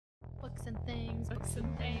and things, books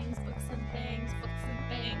and things, books and things, books and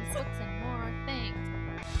things, books and more things.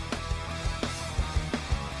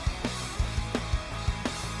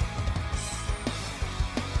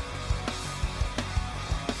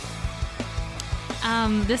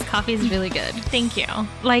 This coffee is really good. Thank you.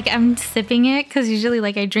 Like, I'm sipping it because usually,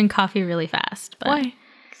 like, I drink coffee really fast. But Why?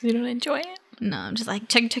 Because you don't enjoy it? no, I'm just like,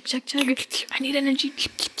 chug, chug, chug, chug. I need energy.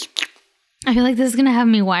 I feel like this is going to have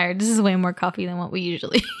me wired. This is way more coffee than what we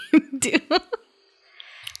usually do.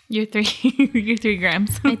 Your 3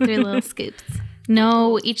 grams. My 3 little scoops.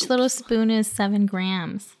 No, each little spoon is 7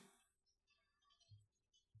 grams.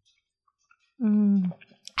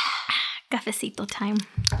 Cafecito time.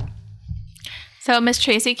 So Miss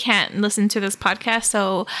Tracy can't listen to this podcast,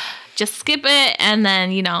 so just skip it and then,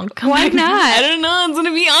 come Why back. not? I don't know. It's going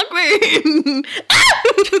to be awkward.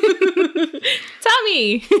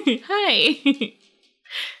 Tommy. Hi.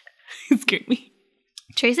 It scared me.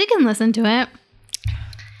 Tracy can listen to it.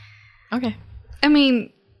 Okay. I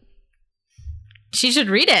mean, she should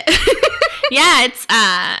read it. Yeah, it's,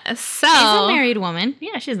 so. She's a married woman.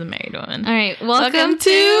 Yeah, she's a married woman. All right. Welcome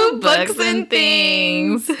to Books and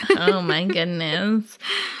Things. Oh my goodness.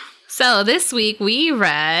 So this week we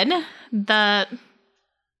read the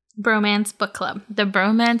Bromance Book Club The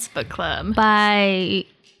Bromance Book Club. by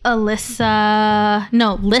Lissa,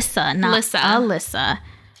 not Lissa. Alyssa.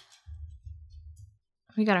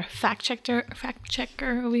 We got our fact checker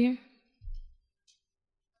over here.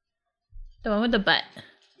 The one with the butt.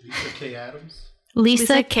 Lisa K. Adams?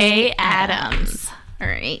 Lisa K. Adams. All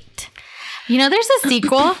right. There's a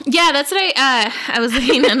sequel. Yeah, that's what I was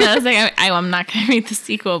looking and I was like, I'm not going to read the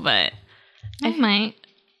sequel, but I might.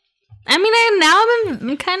 I mean,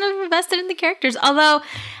 I'm kind of invested in the characters. Although,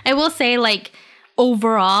 I will say, like,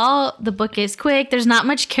 overall, the book is quick. There's not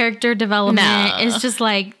much character development. No. It's just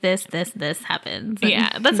like, this happens. And Yeah,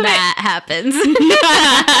 that's what that happens.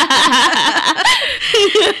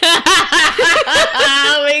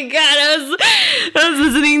 oh my god, I was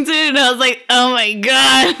listening to it and I was like, oh my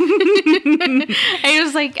god.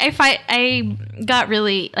 I got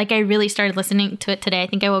really, like, I really started listening to it today. I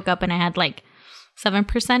think I woke up and I had like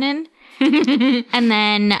 7% in. And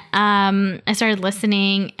then I started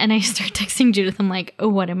listening and I started texting Judith. I'm like, oh,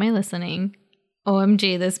 what am I listening?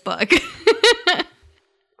 OMG, this book.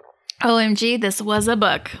 OMG, this was a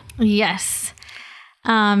book. Yes.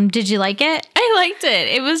 Did you like it? I liked it.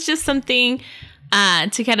 It was just something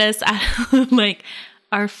to get us out of like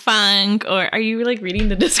our funk. Or are you like reading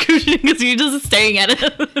the description because you're just staring at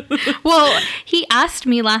it? Well, he asked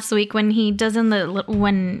me last week when he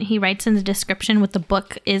when he writes in the description what the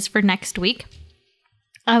book is for next week.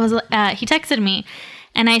 He texted me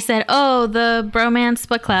and I said, "Oh, the Bromance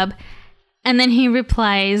Book Club," and then he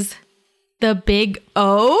replies, "The Big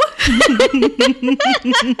O."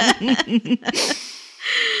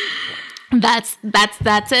 That's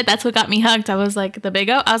it. That's what got me hooked. I was like, the Big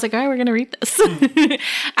O. I was like, all right, we're gonna read this.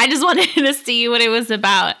 I just wanted to see what it was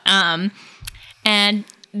about. And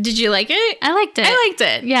did you like it? I liked it. I liked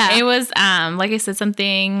it. Yeah. It was like I said,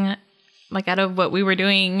 something like out of what we were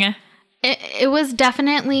doing. It was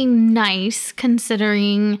definitely nice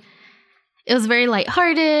considering it was very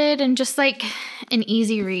lighthearted and just like an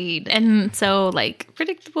easy read. And so like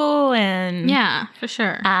predictable and Yeah, for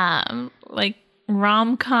sure. like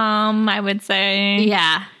rom-com, I would say.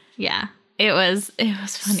 Yeah. It was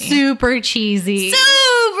funny. Super cheesy.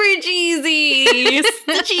 Super cheesy. It's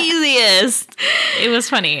the cheesiest. It was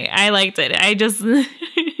funny. I liked it.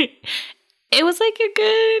 It was like a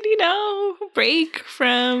good, break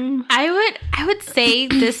from. I would say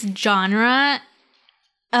this genre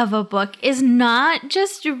of a book is not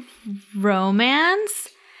just romance,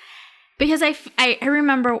 because I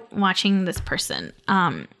remember watching this person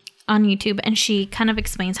on YouTube, and she kind of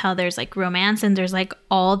explains how there's like romance and there's like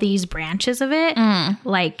all these branches of it,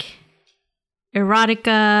 like erotica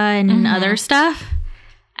and other stuff.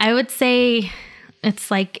 I would say it's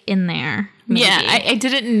like in there. Maybe. Yeah, I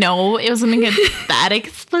didn't know it was going to get that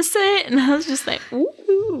explicit, and I was just like,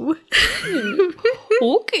 ooh,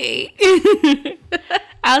 okay.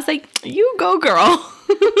 I was like, you go, girl.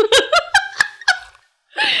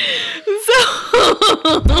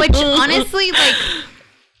 Which honestly, like,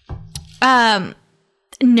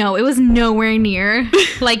 no, it was nowhere near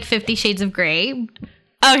like 50 Shades of Grey.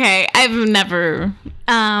 Okay, I've never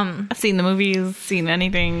seen the movies, seen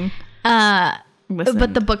anything. Listen.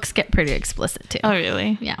 But the books get pretty explicit too. Oh,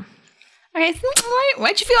 really? Yeah. Okay, so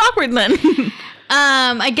why'd you feel awkward then?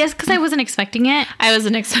 I guess because I wasn't expecting it. I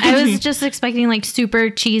wasn't expecting. I was just expecting like super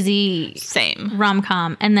cheesy same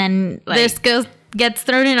rom-com, and then this gets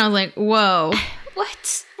thrown in. I was like, whoa.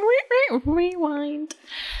 What? Rewind.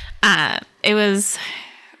 It was,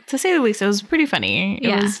 to say the least, it was pretty funny. It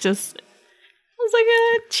Yeah. was like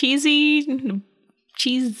a cheesy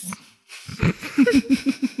cheese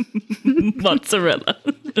mozzarella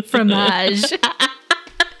Fromage.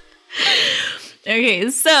 Okay,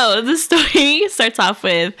 so the story starts off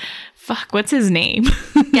with, what's his name?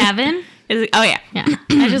 Gavin? Oh yeah. Yeah.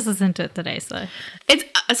 I just listened to it today, so. It's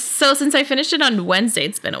so since I finished it on Wednesday,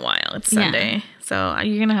 it's been a while. It's Sunday. Yeah. So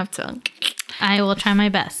you're going to have to I will try my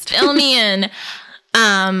best. fill me in.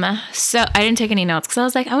 So I didn't take any notes because I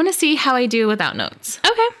was like, I want to see how I do without notes.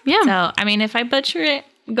 Okay. Yeah. So, I mean, if I butcher it,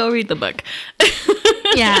 go read the book.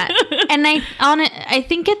 Yeah. And I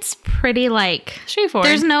think it's pretty like Straightforward.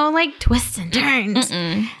 there's no like twists and turns.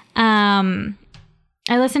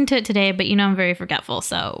 I listened to it today, but I'm very forgetful,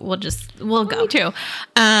 so we'll go. Me too.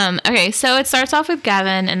 Okay, so it starts off with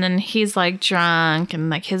Gavin, and then he's like drunk, and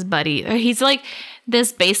like his buddy, or he's like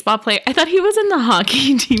this baseball player. I thought he was in the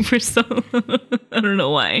hockey team for so. I don't know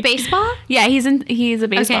why. Baseball? Yeah, he's a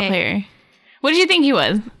baseball Okay. player. What did you think he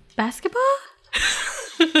was? Basketball?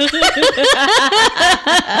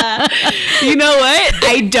 You know what?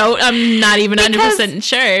 I'm not even 100%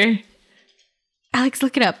 sure. Alex,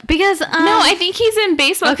 look it up. Because No, I think he's in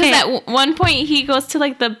baseball because Okay. at one point he goes to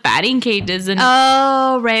like the batting cages and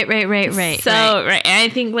oh, right. so right. And I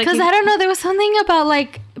think like Because I don't know, there was something about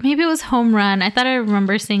like maybe it was home run. I thought I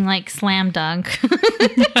remember seeing like slam dunk.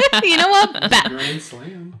 You know what? Grand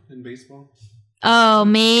slam in baseball. Oh,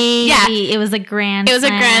 maybe Yeah. it was a grand. it was a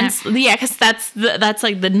slam. yeah, because that's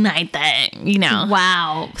like the night thing,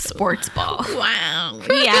 Wow, sports ball. Wow.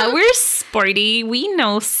 Yeah, we're sporty. We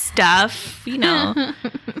know stuff.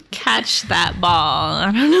 Catch that ball.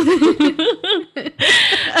 I don't know.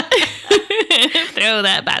 Throw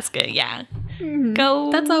that basket. Yeah.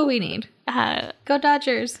 Go. That's all we need. Go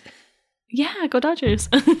Dodgers. Yeah, go Dodgers.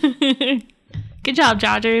 Good job,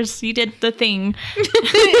 Dodgers. You did the thing.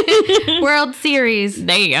 World Series.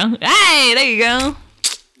 There you go. Hey, there you go.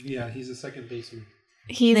 Yeah, he's a second baseman.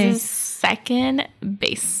 He's There. a second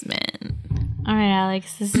baseman. All right,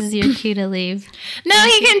 Alex, this is your cue to leave. No,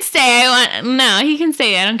 he can stay. He can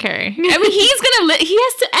stay. I don't care. I mean, he's gonna. He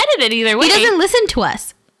has to edit it either way. He doesn't listen to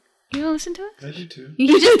us. You don't listen to us? I do too. He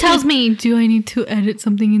just tells me, do I need to edit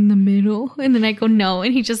something in the middle? And then I go, no.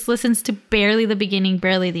 And he just listens to barely the beginning,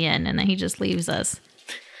 barely the end. And then he just leaves us.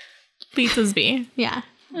 Please be. Yeah.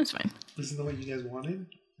 That's fine. Isn't that what you guys wanted?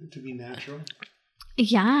 It to be natural?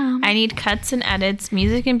 Yeah. I need cuts and edits,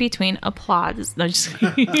 music in between, applause. No, just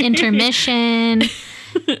kidding. Intermission,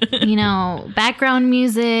 background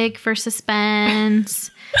music for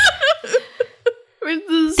suspense.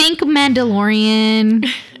 Think Mandalorian.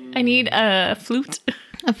 I need a flute,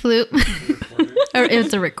 A flute. Or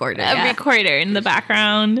it's a recorder. a yeah. recorder in the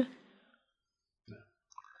background.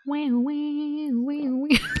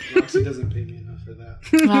 Roxy doesn't pay me enough for that.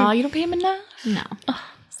 Well, you don't pay him enough. No.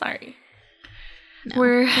 Sorry. No.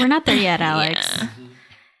 We're not there yet, Alex. Yeah.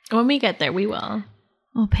 When we get there, we will.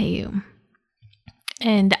 We'll pay you.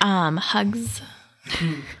 And hugs,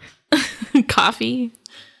 coffee.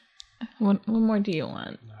 What more do you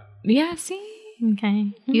want? Yeah, see.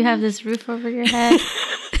 Okay. You have this roof over your head.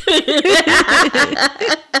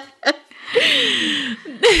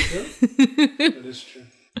 That is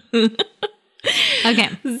true. Okay.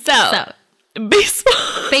 So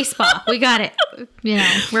baseball. Baseball. We got it.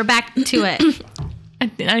 We're back to it.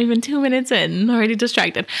 Not even 2 minutes in, already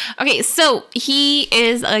distracted. Okay, so he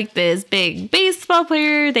is like this big baseball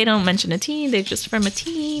player. They don't mention a team; they're just from a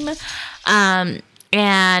team. And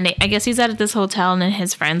I guess he's at this hotel, and then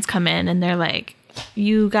his friends come in, and they're like,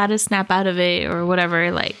 "You got to snap out of it, or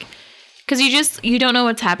whatever." Like, because you don't know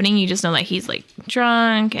what's happening. You just know like he's like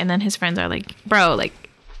drunk, and then his friends are like, "Bro, like,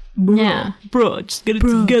 Yeah. bro, just get it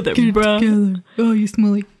together, bro." Together. Oh, you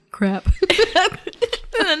smell like crap.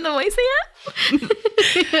 And then the voice,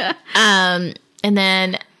 yeah. And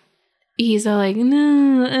then he's all like,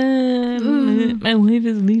 "No, my wife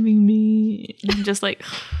is leaving me." And I'm just like,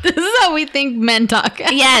 This is how we think men talk.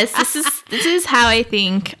 yes, this is how I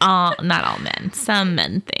think. Not all men, some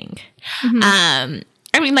men think. I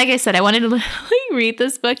mean, like I said, I wanted to like read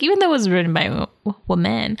this book, even though it was written by a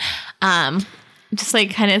woman. Just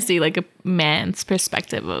like kind of see like a man's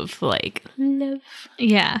perspective of like love.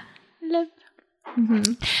 Yeah.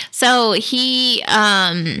 So he's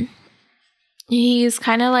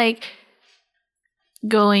kind of like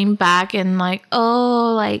going back and like,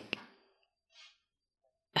 oh, like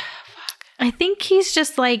I think he's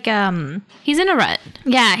just like he's in a rut.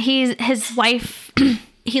 yeah, his wife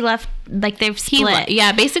he left, like they've split.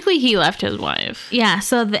 Basically he left his wife. Yeah,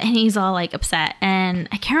 so and he's all like upset, and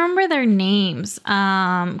I can't remember their names.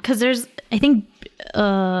 Because there's, I think,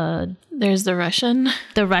 There's the Russian.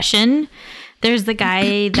 There's the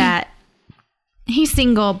guy that he's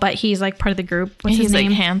single, but he's like part of the group. What's his name?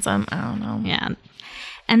 Like handsome. I don't know. Yeah.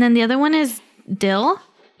 And then the other one is Dill.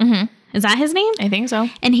 Mm-hmm. Is that his name? I think so.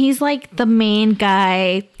 And he's like the main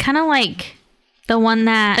guy, kind of like the one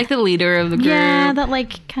that, Like the leader of the group. yeah, that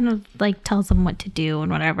like kind of like tells them what to do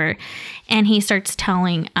and whatever. And he starts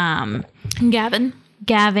telling Gavin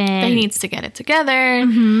Gavin that he needs to get it together.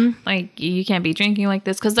 Mm-hmm. Like, you can't be drinking like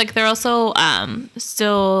this, because like they're also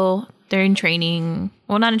still, they're in training.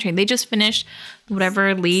 Well, not in training. They just finished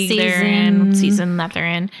whatever league season that they're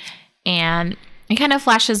in, and it kind of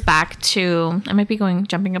flashes back to, I might be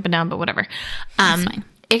jumping up and down, but whatever. That's fine.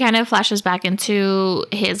 It kind of flashes back into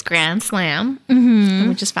his Grand Slam, Mm-hmm. and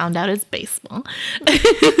we just found out it's baseball.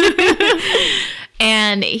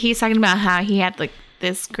 And he's talking about how he had like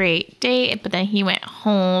this great date, but then he went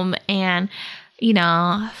home and, you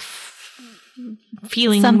know,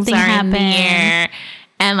 feelings Something are in the happened. air,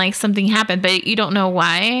 and like something happened, but you don't know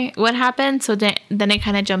what happened. So then it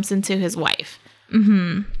kind of jumps into his wife.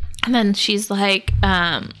 Mm-hmm. And then she's like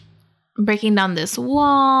breaking down this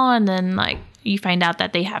wall, and then like you find out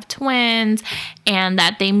that they have twins and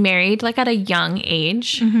that they married like at a young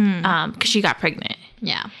age because she got pregnant.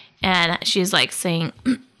 Yeah. And she's like saying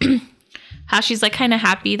how she's like kind of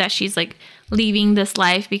happy that she's like leaving this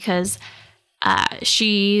life, because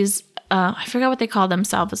she's I forgot what they call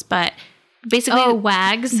themselves, but basically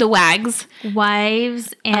wags. the wags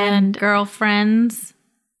Wives and girlfriends.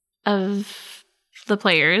 of the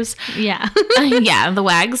players. Yeah. Yeah, the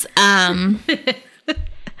wags.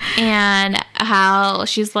 And how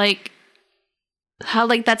she's like, how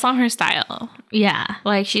like that's not her style. Yeah.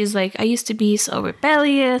 Like she's like, I used to be so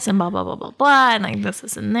rebellious and blah blah blah blah blah, and like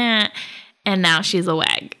this and that, and now she's a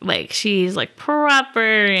wag. Like she's like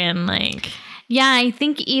proper and like. Yeah, I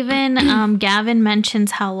think even Gavin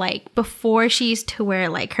mentions how like before she used to wear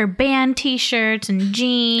like her band t-shirts and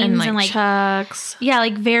jeans And like chucks. yeah,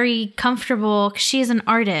 like very comfortable because she's an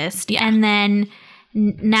artist. Yeah. And then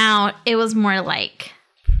now it was more like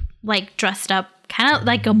dressed up kind of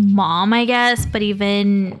like a mom, I guess, but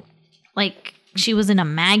even like she was in a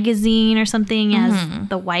magazine or something as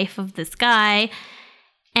the wife of this guy.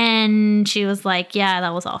 And she was like, yeah,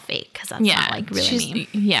 that was all fake because that's not like really me.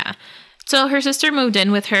 Yeah. So her sister moved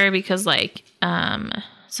in with her because like,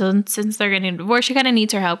 so since they're getting divorced, she kind of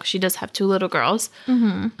needs her help because she does have 2 little girls.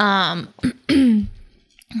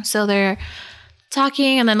 So they're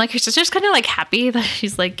talking, and then like her sister's kind of like happy that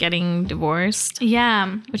she's like getting divorced.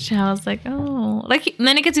 Yeah. Which I was like, oh, like, and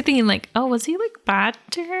then it gets you thinking like, oh, was he like bad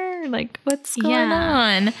to her? Like, what's going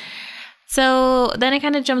on? So then it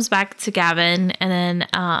kind of jumps back to Gavin, and then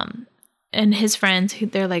and his friends,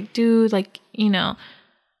 they're like, dude, like, you know,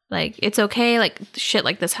 like it's okay, like shit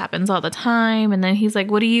like this happens all the time. And then he's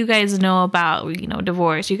like, what do you guys know about, you know,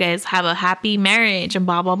 divorce? You guys have a happy marriage and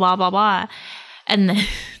blah blah blah blah blah. And then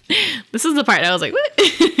this is the part I was like, what?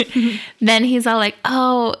 Then he's all like,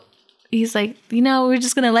 oh, he's like, you know, we're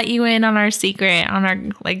just gonna let you in on our secret, on our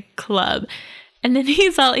like club. And then he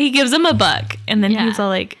gives him $1, and then he's all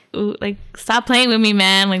like, ooh, like, stop playing with me,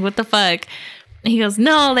 man, like what the fuck. And he goes,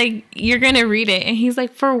 no, like you're gonna read it. And he's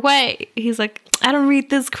like, for what? He's like, I don't read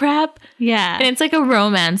this crap. Yeah. And it's like a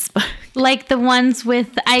romance book. Like the ones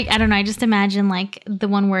with I don't know, I just imagine like the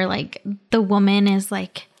one where like the woman is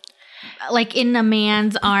like in a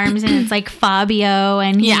man's arms and it's like Fabio,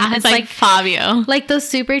 and It's like Fabio. Like those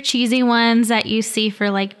super cheesy ones that you see for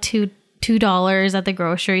like $2 at the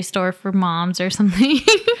grocery store for moms or something.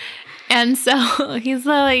 And so he's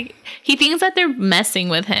like, he thinks that they're messing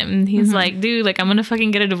with him. He's like, dude, like I'm gonna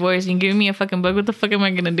fucking get a divorce. You give me a fucking book. What the fuck am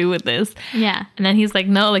I gonna do with this? Yeah. And then he's like,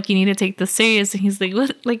 no, like you need to take this serious. And he's like,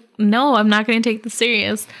 what? Like, no, I'm not gonna take this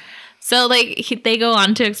serious. So like they go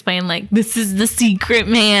on to explain like, this is the secret,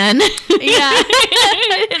 man. Yeah.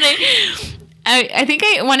 I think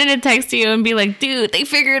I wanted to text you and be like, dude, they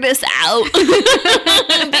figured us out.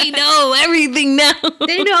 They know everything now.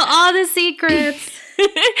 They know all the secrets.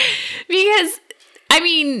 Because I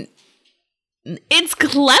mean, it's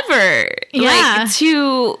clever. Yeah.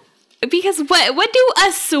 Like because what do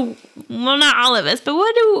us, well, not all of us, but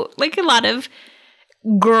what do like a lot of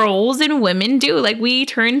girls and women do? Like we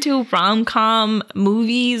turn to rom-com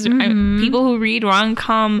movies, people who read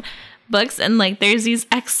rom-com books, and like there's these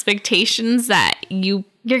expectations that you're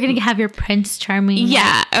gonna have your Prince Charming,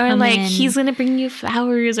 or like he's gonna bring you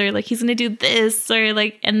flowers, or like he's gonna do this, or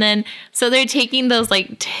like, and then so they're taking those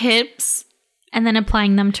like tips and then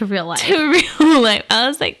applying them to real life. to real life. I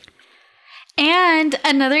was like, And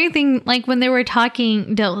another thing, like when they were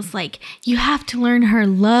talking, Dill was like, you have to learn her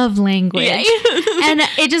love language. Yeah. And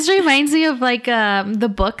it just reminds me of like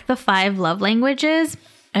the book, The 5 Love Languages.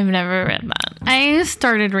 I've never read that. I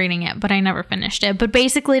started reading it, but I never finished it. But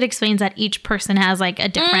basically it explains that each person has like a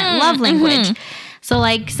different love language. So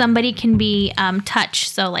like somebody can be touch.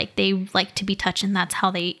 So like they like to be touched, and that's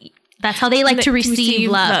how they like to receive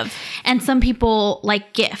love. And some people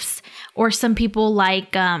like gifts, or some people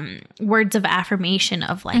like words of affirmation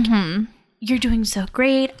of like, you're doing so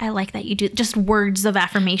great. I like that you do just words of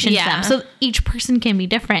affirmation to them. So each person can be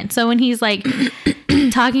different. So when he's like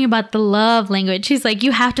talking about the love language, he's like,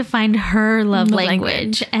 you have to find her love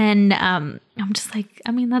language. And I'm just like,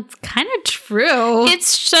 I mean, that's kind of true. It's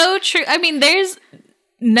so true. I mean, there's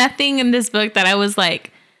nothing in this book that I was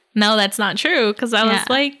like, no, that's not true. Because I was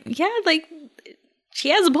like, yeah, like she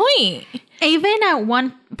has a point. Even at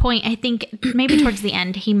one point, I think maybe towards the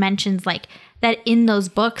end, he mentions like that in those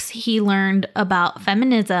books, he learned about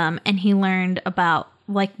feminism and he learned about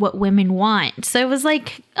like what women want. So it was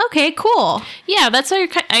like, okay, cool. Yeah, that's why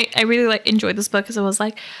I really like enjoyed this book, because it was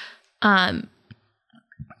like,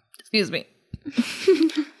 excuse me.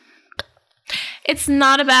 It's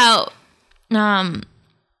not about, I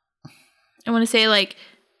want to say like,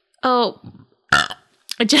 oh,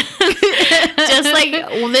 just like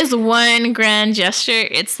this one grand gesture.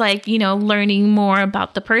 It's like, you know, learning more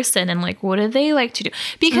about the person and like, what do they like to do?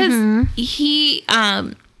 Because he,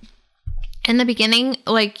 in the beginning,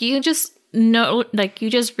 like you just know, like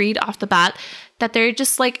you just read off the bat that they're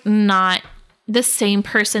just like not the same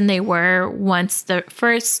person they were once the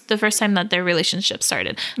first time that their relationship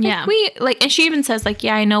started. Like, and she even says like,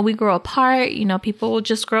 yeah, I know we grow apart, you know, people will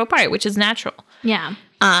just grow apart, which is natural. Yeah.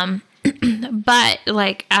 But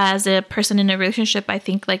like as a person in a relationship, I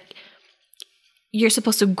think like you're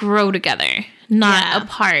supposed to grow together, not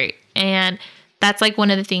apart. And that's like one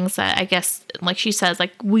of the things that I guess, like she says,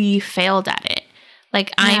 like we failed at it.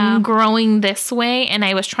 Like I'm growing this way, and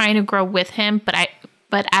I was trying to grow with him,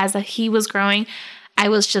 but as he was growing, I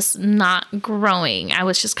was just not growing. I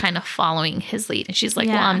was just kind of following his lead. And she's like,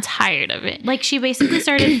 well, I'm tired of it. Like she basically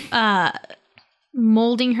started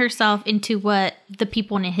molding herself into what the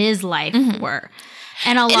people in his life were.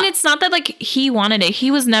 And it's not that like he wanted it.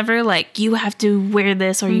 He was never like, you have to wear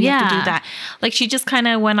this or you have to do that. Like she just kind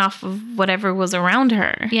of went off of whatever was around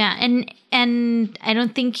her. Yeah, and I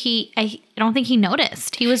don't think he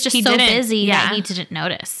noticed. He was just so busy that he didn't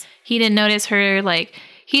notice. He didn't notice her like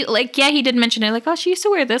he did mention it like, oh, she used to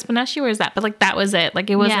wear this, but now she wears that. But like that was it. Like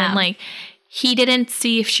it wasn't like he didn't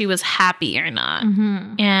see if she was happy or not.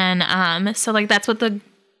 And so like that's what the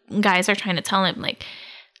guys are trying to tell him, like,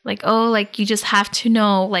 oh, like you just have to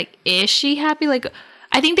know, like, is she happy? Like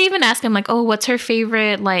I think they even ask him like, oh, what's her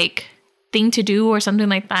favorite like thing to do or something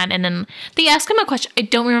like that. And then they ask him a question. I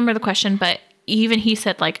don't remember the question, but even he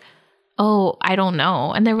said like, oh, I don't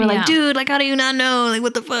know. And they were like, dude, like how do you not know? Like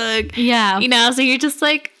what the fuck? Yeah. You know, so you're just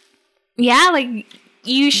like, yeah, like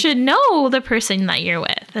you should know the person that you're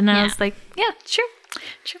with. And I was like, yeah, true.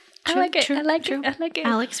 I like it. I like it.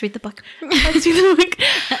 Alex, read the book.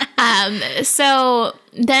 So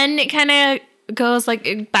then it kind of goes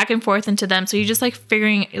like back and forth into them. So you're just like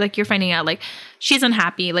you're finding out like she's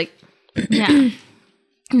unhappy. Like,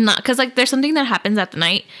 not because like there's something that happens at the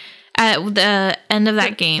night at the end of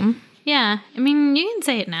that game. Yeah. I mean, you can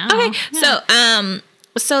say it now. Okay. Yeah.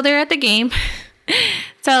 So they're at the game.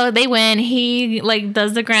 So they win. He like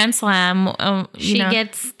does the grand slam. She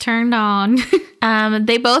gets turned on.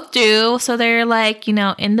 They both do. So they're like, you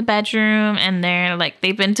know, in the bedroom, and they're like,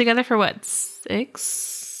 they've been together for what,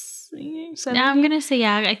 6 years? 7 Yeah, I'm gonna say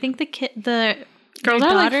I think the girls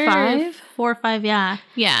are like 5, 4 or 5. Yeah.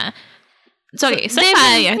 So okay, so they've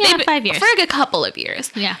 5 been, years. 5 years For a good couple of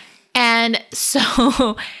years. Yeah. And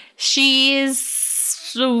so she's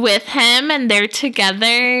with him, and they're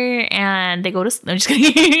together, and they go to. I'm just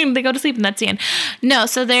kidding. They go to sleep, and that's the end. No,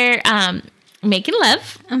 so they're making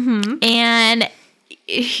love, and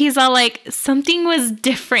he's all like, something was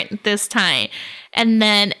different this time, and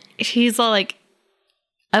then he's all like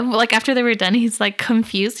after they were done, he's like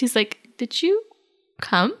confused. He's like, "Did you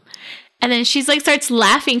come?" And then she's like starts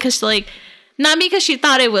laughing because like, not because she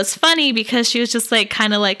thought it was funny, because she was just like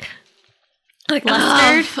kind of like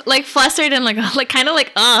flustered and like kind of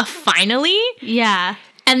like finally. Yeah.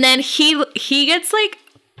 And then he gets like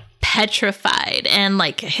petrified, and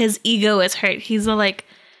like his ego is hurt. He's like,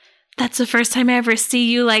 that's the first time I ever see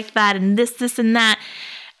you like that, and this and that.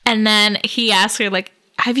 And then he asks her like,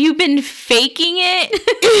 have you been faking it?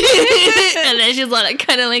 And then she's like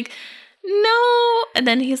kind of like, no. And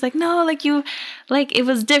then he's like, no, like you, like it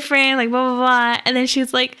was different, like blah blah blah. And then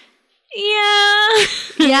she's like, Yeah.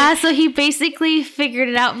 Yeah, so he basically figured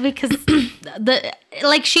it out because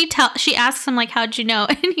she asks him like, how'd you know?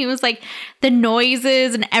 And he was like, the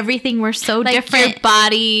noises and everything were so Like different your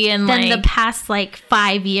body and than like the past like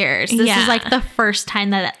 5 years. This is like the first time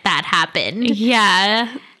that happened.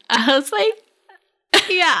 Yeah. I was like,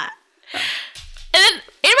 Yeah. and then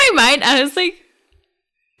in my mind, I was like,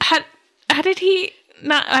 how did he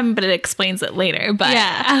not? But it explains it later. But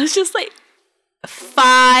Yeah. I was just like,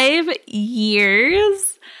 5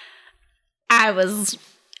 years.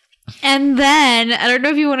 And then I don't know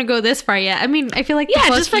if you want to go this far yet. I mean, I feel like Yeah,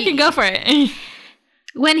 just fucking go for it.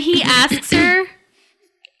 When he asks her,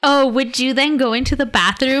 "Oh, would you then go into the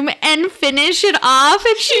bathroom and finish it off?"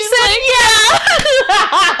 And she said,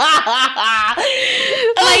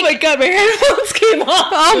 Oh my god, my headphones came off.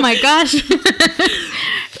 "Oh my gosh!"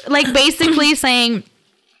 Like basically saying,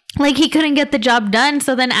 like he couldn't get the job done,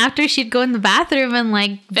 so then after she'd go in the bathroom and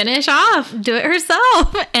like Finish off. do it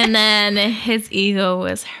herself, And then his ego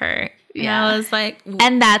was hurt. And Yeah. I was like,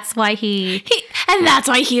 and that's why he and that's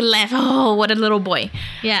why he left. Oh, what a little boy.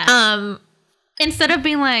 yeah. Instead of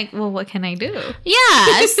being like, well, what can I do?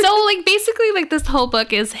 Yeah. So like basically like this whole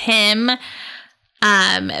book is him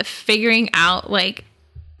figuring out like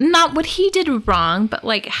not what he did wrong, but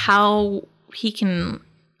like how can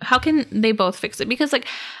they both fix it? Because like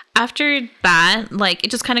after that, like it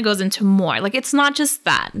just kind of goes into more. Like it's not just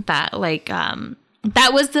that like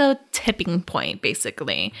that was the tipping point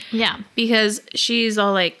basically. Yeah. Because she's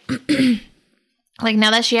all like like now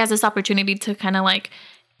that she has this opportunity to kind of like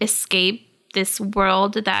escape this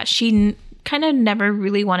world that she kind of never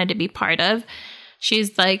really wanted to be part of,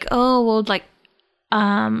 she's like, oh well, like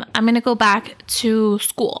I'm gonna go back to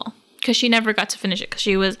school, because she never got to finish it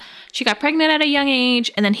because she got pregnant at a young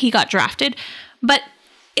age and then he got drafted. But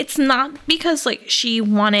it's not because like she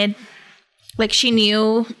wanted, like she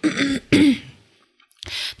knew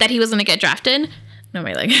that he was gonna get drafted. No,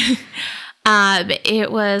 my leg.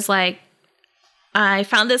 It was like, I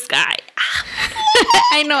found this guy.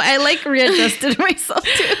 I know. I like readjusted myself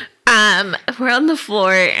too. We're on the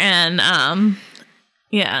floor and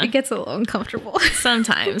yeah, It gets a little uncomfortable.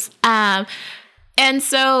 sometimes. And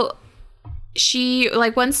so she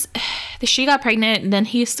like once she got pregnant, then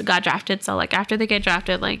he got drafted. So like after they get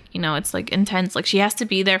drafted, like, you know, it's like intense. Like she has to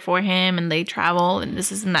be there for him and they travel and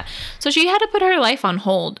this and that. So she had to put her life on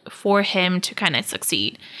hold for him to kind of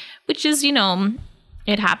succeed, which is, you know,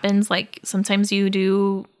 it happens. Like sometimes you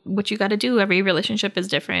do what you got to do. Every relationship is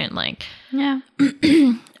different. Like, Yeah.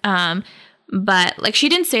 but like she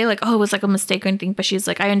didn't say like, oh, it was like a mistake or anything, but she's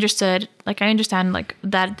like, I understand like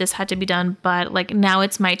that this had to be done, but like now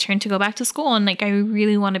it's my turn to go back to school and like I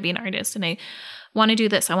really want to be an artist and I want to do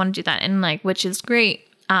this, I want to do that, and like, which is great.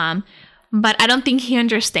 But I don't think he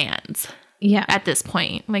understands Yeah. at this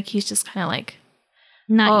point. Like he's just kind of like,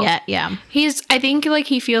 Not Oh. yet. Yeah. I think like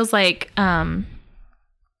he feels like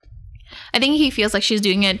she's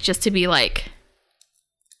doing it just to be like,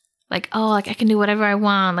 oh, like I can do whatever I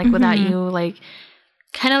want, like without you, like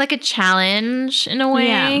kind of like a challenge in a way.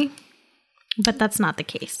 Yeah. But that's not the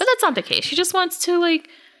case. But that's not the case. She just wants to like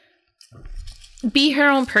be her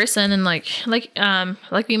own person, and like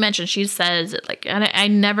we mentioned, she says like, I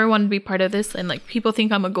never wanted to be part of this, and like people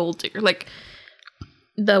think I'm a gold digger. Like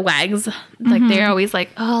the wags, like they're always like,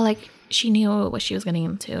 oh, like she knew what she was getting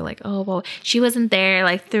into. Like, oh well, she wasn't there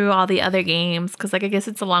like through all the other games, because like I guess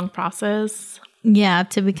it's a long process. Yeah,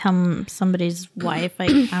 to become somebody's wife. I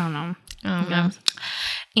don't know. I don't know.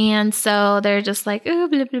 And so they're just like, ooh,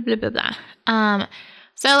 blah, blah, blah, blah, blah.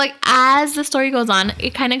 So like as the story goes on,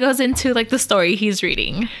 it kind of goes into like the story he's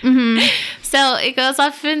reading. So it goes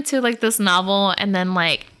off into like this novel, and then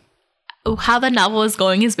like how the novel is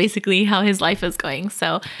going is basically how his life is going.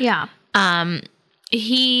 So Yeah.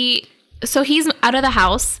 he's out of the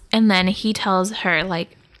house, and then he tells her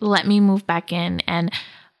like, let me move back in and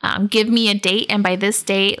give me a date, and by this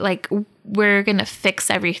date, like we're gonna fix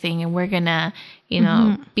everything, and we're gonna, you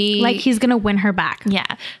know, be Like he's going to win her back. yeah.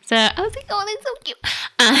 So I was like, oh, that's so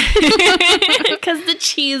cute, because the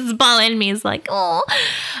cheese ball in me is like, oh.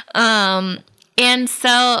 And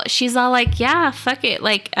so she's all like, yeah, fuck it,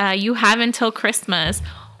 like you have until Christmas.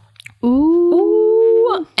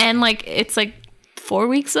 Ooh. And like it's like 4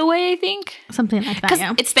 weeks away, I think, Something like that. because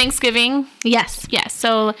Yeah. it's Thanksgiving. Yes. Yeah.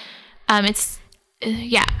 So it's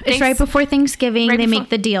yeah, It's right before Thanksgiving. Right they before- make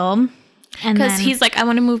the deal. And because then, he's like, I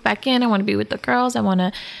want to move back in. I want to be with the girls. I want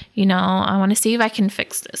to, you know, I want to see if I can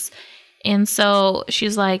fix this. And so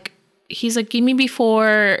he's like, give me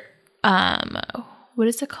before, what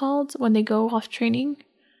is it called when they go off training?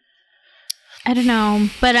 I don't know.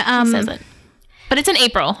 But He says it. But it's in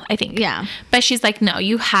April, I think. Yeah. But she's like, no,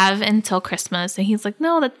 you have until Christmas. And he's like,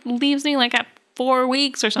 no, that leaves me like at 4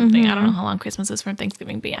 weeks or something. I don't know how long Christmas is from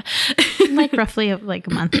Thanksgiving, but yeah. Like roughly like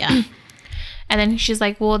a month, yeah. And then she's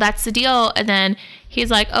like, well, that's the deal. And then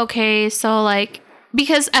he's like, okay, so like,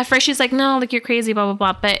 because at first she's like, no, like you're crazy, blah,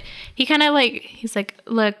 blah, blah. But he kind of like, he's like,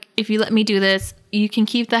 look, if you let me do this, you can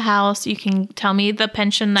keep the house. You can tell me the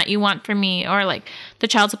pension that you want from me or like the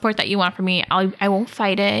child support that you want from me. I won't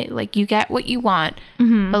fight it. Like you get what you want,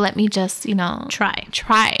 but let me just, you know, try.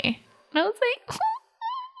 And I was like,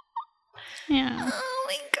 Yeah. oh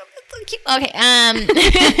my God, that's so cute. Okay.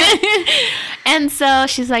 And so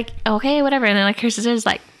she's like, okay, whatever. And then like her sister's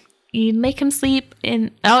like, you make him sleep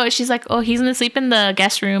in, she's like, oh, he's gonna sleep in the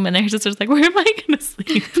guest room. And then her sister's like, where am I gonna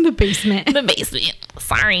sleep? The basement. The basement.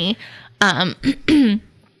 Sorry.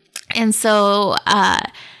 And so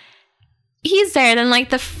he's there. Then like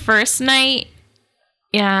the first night,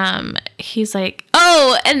 he's like,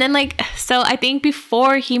 oh, and then like, so I think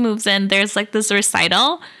before he moves in, there's like this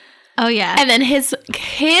recital. Oh yeah. And then his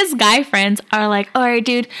guy friends are like, all right,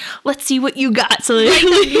 dude, let's see what you got. So like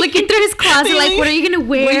looking through his closet, like, what are you gonna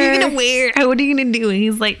wear? What are you gonna wear? What are you gonna do? And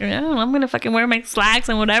he's like, oh, I'm gonna fucking wear my slacks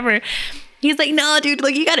and whatever. He's like, no, dude,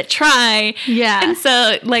 like you gotta try. Yeah. And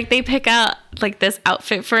so like they pick out like this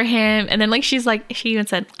outfit for him, and then like she even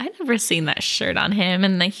said, I never seen that shirt on him,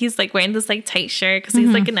 and like he's like wearing this like tight shirt because he's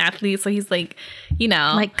like an athlete, so he's like, you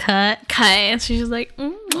know, like cut. And she's like,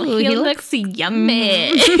 Ooh, he looks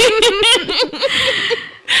yummy.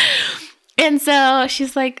 And so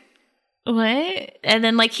she's like, what? And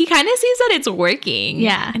then like he kind of sees that it's working.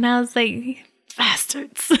 Yeah. And I was like,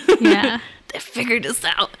 bastards. Yeah. They figured this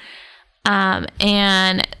out.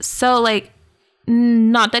 And so like,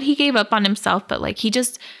 not that he gave up on himself, but like he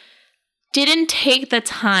just didn't take the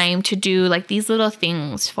time to do like these little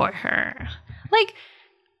things for her, like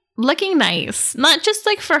looking nice, not just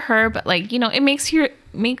like for her, but like, you know, it makes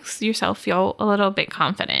yourself feel a little bit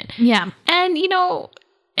confident. Yeah. And you know,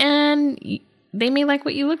 and they may like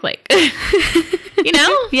what you look like. You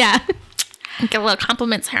know? Yeah. Get little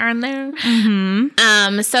compliments here and there.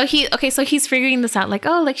 Mm-hmm. So he's figuring this out. Like,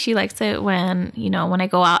 oh, like she likes it when, you know, when I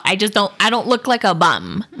go out, I don't look like a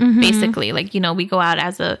bum. Basically, like, you know, we go out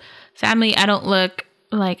as a family. I don't look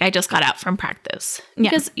like I just got out from practice.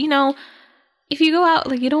 Yeah. Because, you know, if you go out,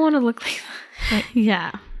 like, you don't want to look like,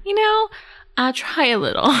 yeah. You know, try a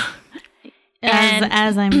little.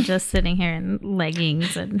 As I'm just sitting here in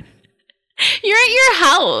leggings and. You're at your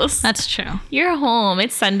house. That's true. You're home.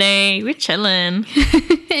 It's Sunday. We're chilling.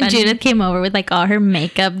 And Judith came over with like all her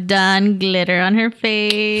makeup done, glitter on her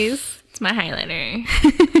face. It's my highlighter.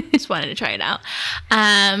 Just wanted to try it out.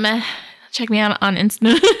 Check me out on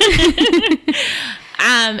Insta.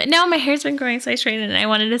 No, my hair's been growing, so I straightened it. And I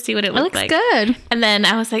wanted to see what it looked like. It looks good. And then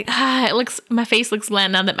I was like, my face looks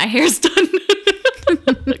bland now that my hair's done.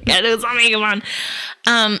 Get it on makeup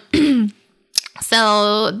on.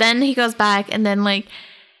 So then he goes back, and then like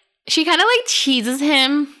she kind of like teases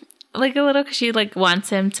him like a little because she like wants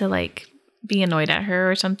him to like be annoyed at her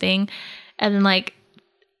or something. And then like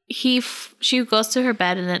she goes to her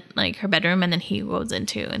bed and then like her bedroom, and then he goes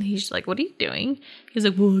into, and he's like, what are you doing? He's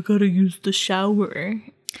like, well, I gotta use the shower.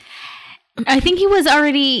 I think he was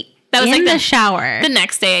already in the shower the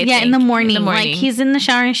next day. Yeah, in the morning. Like he's in the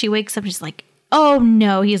shower and she wakes up and she's like, oh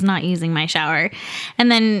no, he's not using my shower.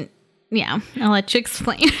 And then yeah, I'll let you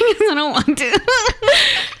explain because I don't want to.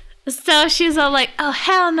 So she's all like, oh,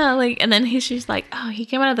 hell no. Like, and then she's like, oh, he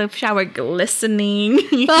came out of the shower glistening. Like,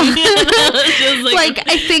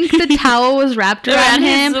 I think the towel was wrapped around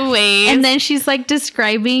him. His waist. And then she's like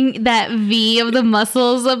describing that V of the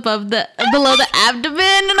muscles below the abdomen.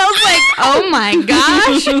 And I was like, oh my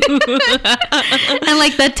gosh. And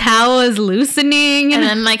like the towel is loosening. And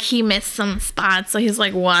then like he missed some spots. So his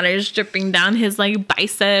like water's dripping down his like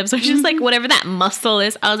biceps. Or just like whatever that muscle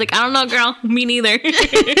is. I was like, I don't know, girl. Me neither.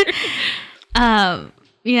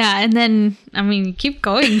 Yeah, and then I mean you keep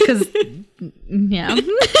going because yeah.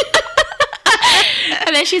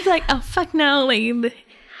 And then she's like, oh fuck no, like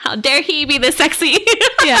how dare he be this sexy.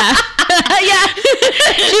 Yeah. Yeah.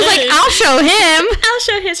 She's like, I'll show him.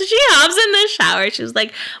 So she hops in the shower. She's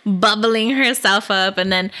like bubbling herself up.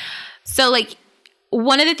 And then so like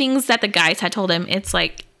one of the things that the guys had told him, it's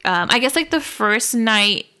like I guess like the first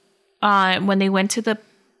night when they went to the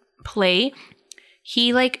play,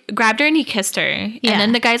 he like grabbed her and he kissed her. Yeah. And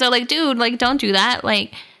then the guys are like, dude, like don't do that.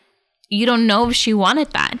 Like you don't know if she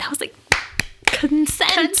wanted that. And I was like,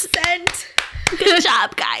 consent. Good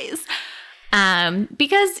job, guys.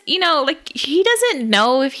 Because, you know, like he doesn't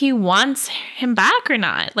know if he wants him back or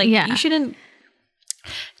not. Like you shouldn't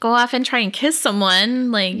go off and try and kiss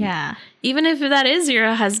someone, like, Yeah. even if that is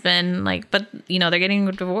your husband, like, but you know, they're getting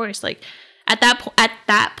a divorce, like at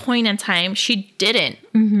that point in time, she didn't.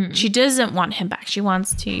 Mm-hmm. She doesn't want him back. She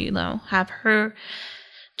wants to, you know, have her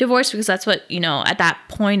divorce because that's what, you know, at that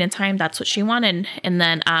point in time, that's what she wanted. And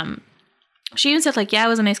then she even said, like, yeah, it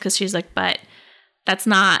was nice because she's like, but that's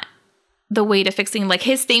not the way to fix things. Like,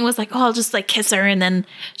 his thing was like, oh, I'll just like kiss her and then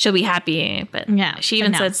she'll be happy. But Yeah, she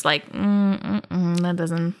even but no. says like, that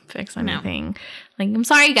doesn't fix anything. Like, I'm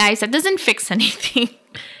sorry, guys, that doesn't fix anything.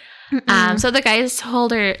 So the guys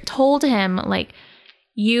told him, like,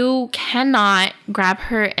 you cannot grab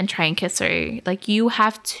her and try and kiss her. Like, you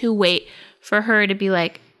have to wait for her to be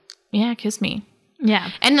like, yeah, kiss me.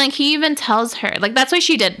 Yeah. And like, he even tells her, like, that's why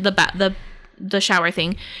she did the shower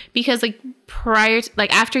thing, because like prior to,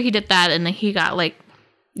 like, after he did that and then he got like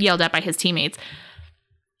yelled at by his teammates,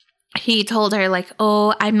 he told her like,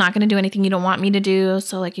 oh, I'm not gonna do anything you don't want me to do,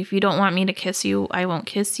 so like, if you don't want me to kiss you, I won't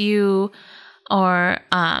kiss you. Or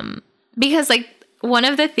because like, one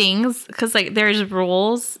of the things, because like, there's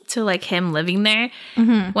rules to like him living there.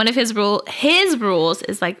 One of his rules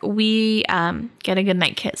is like, we get a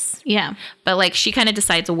goodnight kiss. Yeah. But like, she kind of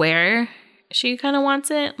decides where she kind of wants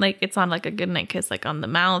it. Like, it's on like a goodnight kiss, like on the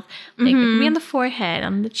mouth, like it could be on the forehead,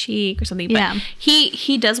 on the cheek or something. Yeah. But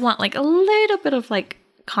he does want like a little bit of like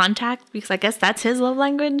contact, because I guess that's his love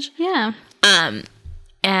language. Yeah.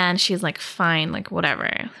 And she's like, fine, like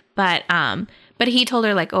whatever. But he told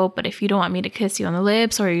her like, oh, but if you don't want me to kiss you on the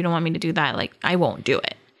lips, or you don't want me to do that, like, I won't do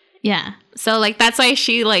it. Yeah. So like, that's why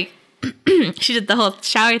she like she did the whole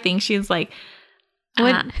shower thing. She's like,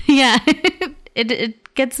 What? Yeah.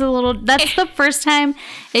 It gets a little. That's the first time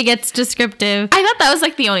it gets descriptive. I thought that was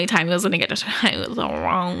like the only time it was gonna get. I was so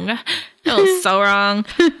wrong. It was so wrong.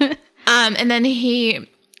 And then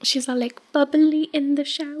she's all like bubbly in the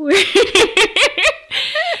shower,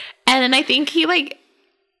 and then I think he like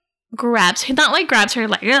grabs her, not like grabs her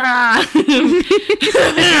like, but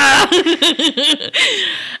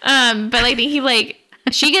I think he like,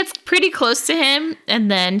 she gets pretty close to him, and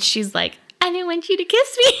then she's like, I didn't want you to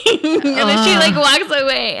kiss me. And then she like walks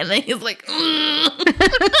away, and then he's like,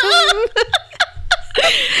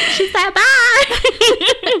 she's like, bye.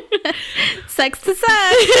 Sex to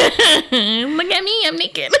sex. Look at me, I'm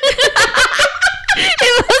naked.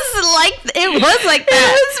 It was like that. It was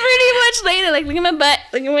pretty much later, like, look at my butt,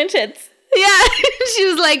 look at my tits. Yeah. She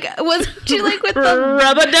was like, wasn't she like with the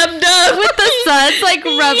Rub-a-dub-dub. with the suds like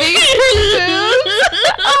rubbing her boobs?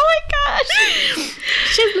 Oh my gosh.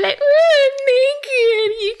 She's like, I'm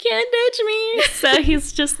naked, you can't touch me. So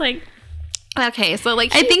he's just like, okay, so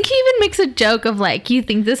like, I think he even makes a joke of like, you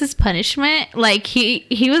think this is punishment? Like he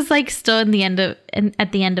was like still at the end of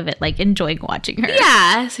it, like enjoying watching her.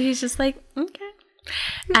 yeah. So he's just like, okay.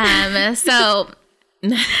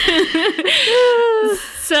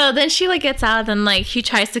 So then she like gets out, and like he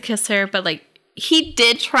tries to kiss her, but like he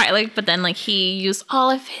did try, like, but then like he used all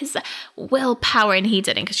of his willpower and he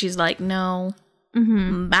didn't, because she's like, no.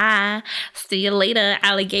 Bye. See you later,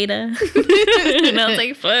 alligator. And I was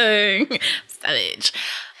like, fuck, savage.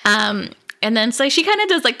 And then so she kind of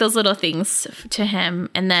does like those little things to him,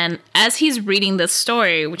 and then as he's reading this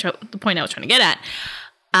story, the point I was trying to get at,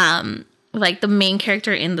 like the main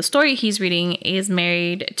character in the story he's reading is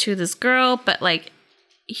married to this girl, but like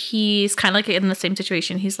he's kind of like in the same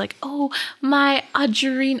situation. He's like, oh, my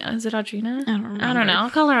Audrina. Is it Audrina? I don't know. I'll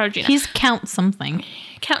call her Audrina. He's Count something.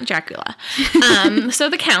 Count Dracula. So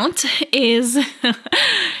the Count is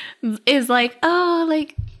like, oh,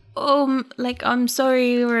 like, I'm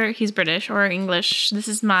sorry, or he's British or English. This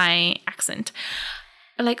is my accent.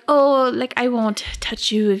 Like, oh, like, I won't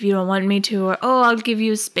touch you if you don't want me to, or, oh, I'll give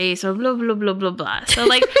you space, or blah, blah, blah, blah, blah. So,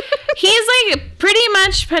 like, he's, like, pretty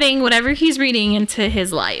much putting whatever he's reading into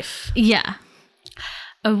his life. Yeah.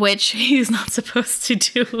 Of which he's not supposed to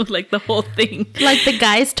do, like, the whole thing. Like the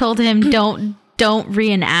guys told him, don't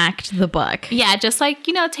reenact the book. Yeah, just, like,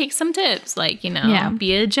 you know, take some tips. Like, you know, Yeah.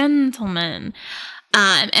 be a gentleman.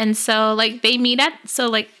 And so, like,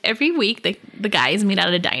 like, every week, the guys meet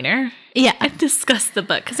at a diner. Yeah. And discuss the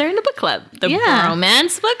book, because they're in a book club. The Yeah.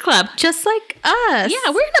 romance book club. Just like us.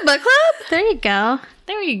 Yeah, we're in a book club. There you go.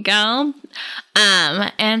 There you go.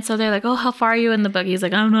 And so they're like, oh, how far are you in the book? He's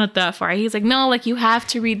like, I'm not that far. He's like, no, like, you have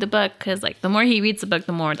to read the book, because, like, the more he reads the book,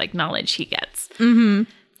 the more, like, knowledge he gets. Mm-hmm.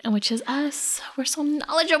 And which is us. We're so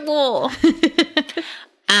knowledgeable.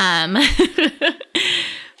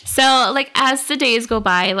 So, like, as the days go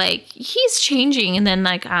by, like, he's changing, and then,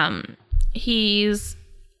 like, he's,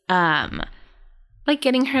 like, like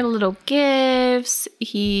getting her little gifts.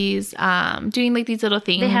 He's doing like these little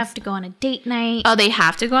things. They have to go on a date night. Oh, they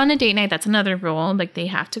have to go on a date night. That's another rule. Like they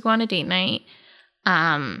have to go on a date night.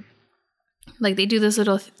 Like they do these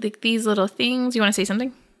little things. You want to say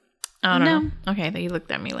something? Oh no. Okay, then you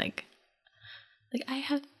looked at me like I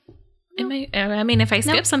have. I mean, if I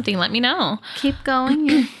skip something, let me know. Keep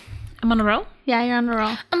going. I'm on a roll. Yeah, you're on a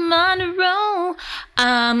roll. I'm on a roll.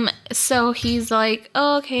 So he's like,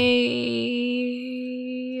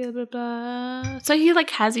 okay, blah, blah, blah. So he like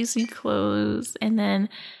has these new clothes, and then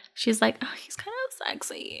she's like, oh, he's kind of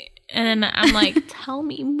sexy, and I'm like, tell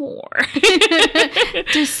me more.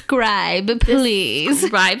 Describe, please.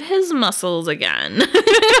 Describe his muscles again.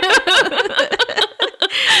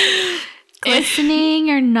 Glistening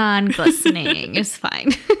or non-glistening is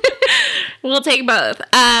fine. We'll take both.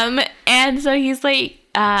 And so he's like,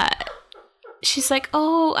 she's like,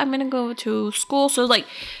 oh, I'm gonna go to school. So like,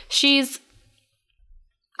 she's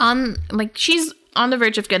on the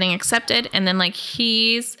verge of getting accepted, and then like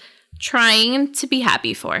he's trying to be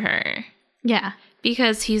happy for her. Yeah,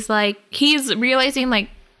 because he's realizing like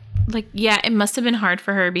yeah, it must have been hard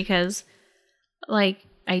for her because like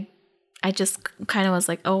I just kind of was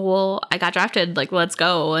like, oh, well, I got drafted. Like, let's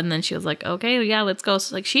go. And then she was like, okay, yeah, let's go.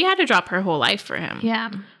 So, like, she had to drop her whole life for him.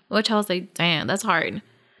 Yeah. Which I was like, damn, that's hard.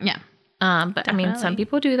 Yeah. But, Definitely. I mean, some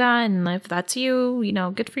people do that. And if that's you,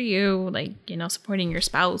 good for you. Like, supporting your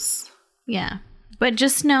spouse. Yeah. But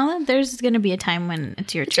just know that there's going to be a time when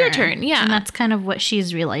it's your turn. It's your turn, yeah. And that's kind of what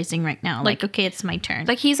she's realizing right now. Like, okay, it's my turn.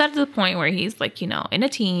 Like, he's at the point where he's, like, in a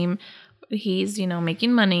team. He's,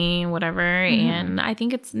 making money, whatever. Mm-hmm. And I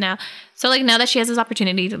think it's now. So, like, now that she has this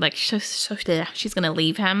opportunity to, like, she's going to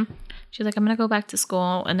leave him. She's like, I'm going to go back to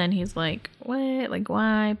school. And then he's like, what? Like,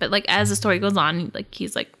 why? But, like, as the story goes on, like,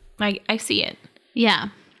 he's like, I see it. Yeah.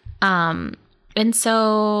 And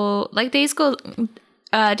so, like, days go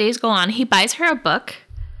on. He buys her a book.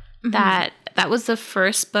 Mm-hmm. That was the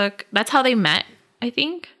first book. That's how they met, I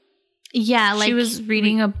think. Yeah. Like, she was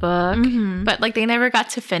reading a book. Mm-hmm. But, like, they never got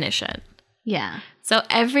to finish it. Yeah. So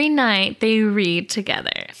every night they read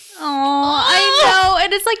together. Oh, I know.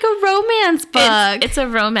 And it's like a romance book. It's a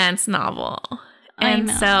romance novel. And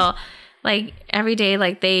so like every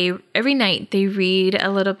night they read a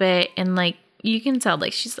little bit, and like you can tell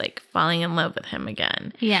like she's like falling in love with him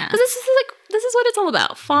again. Yeah. Because this is what it's all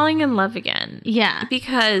about. Falling in love again. Yeah.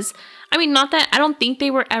 Because I mean, not that I don't think they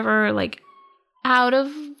were ever like out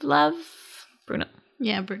of love. Bruno.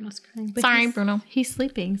 Yeah, Bruno's crying. But sorry, Bruno. He's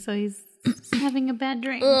sleeping, so he's having a bad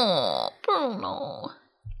dream. Oh, Bruno.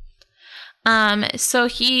 So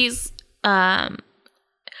he's just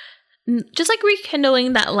like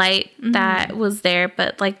rekindling that light that was there,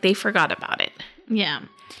 but like they forgot about it. Yeah.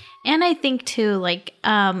 And I think too, like,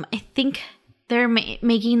 I think they're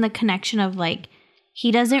making the connection of like,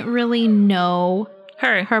 he doesn't really know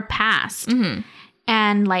her past. Mm-hmm.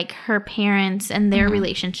 And like her parents and their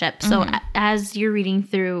relationship. So as you're reading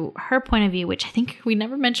through her point of view, which I think we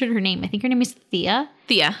never mentioned her name. I think her name is Thea.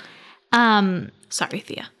 Thea. Sorry,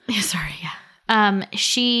 Thea. Sorry, yeah.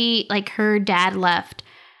 She, like, her dad left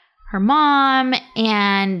her mom,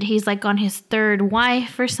 and he's like on his third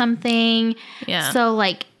wife or something. Yeah. So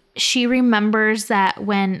like she remembers that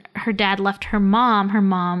when her dad left her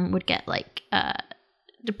mom would get like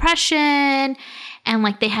depression, and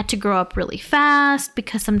like they had to grow up really fast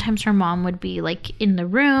because sometimes her mom would be like in the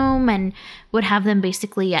room and would have them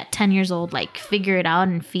basically at 10 years old like figure it out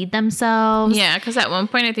and feed themselves. Yeah, because at one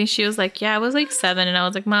point I think she was like, yeah, I was like 7, and I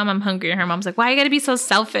was like, Mom, I'm hungry. And her mom's like, why you gotta be so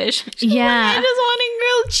selfish? She's yeah, like, I just wanted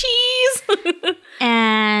grilled cheese.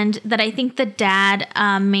 And that I think the dad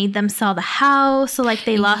made them sell the house, so like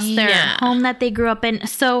they lost their home that they grew up in.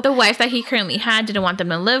 So the wife that he currently had didn't want them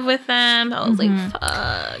to live with them. I was like,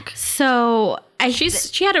 fuck. So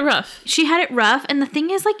she had it rough. She had it rough, and the thing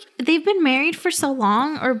is, like, they've been married for so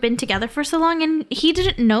long or been together for so long, and he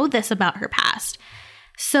didn't know this about her past.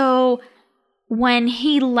 So when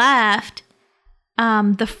he left,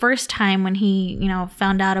 the first time when he,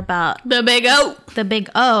 found out about the big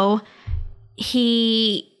O,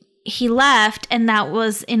 he left, and that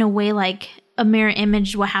was in a way like a mirror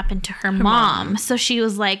image what happened to her mom. So she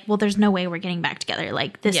was like, well, there's no way we're getting back together.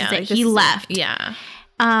 Like, this is it. He left. Yeah.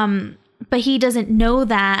 But he doesn't know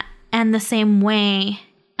that, and the same way,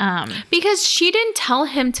 because she didn't tell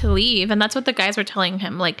him to leave, and that's what the guys were telling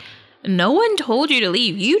him. Like, no one told you to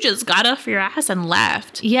leave. You just got off your ass and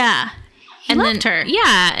left. Yeah, he left her.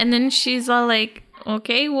 Yeah, and then she's all like,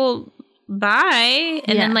 "Okay, well, bye."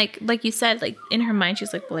 And then, like you said, like in her mind,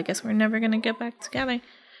 she's like, "Well, I guess we're never gonna get back together."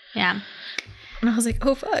 Yeah. And I was like,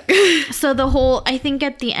 "Oh fuck." So I think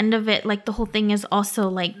at the end of it, like the whole thing is also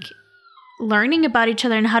like learning about each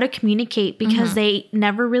other and how to communicate because they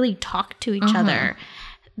never really talked to each other.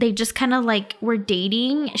 They just kind of like were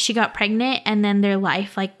dating. She got pregnant and then their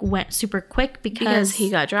life like went super quick because he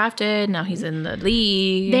got drafted. Now he's in the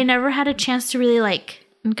league. they never had a chance to really like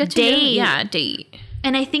Get to date. date.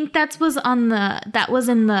 And I think that was in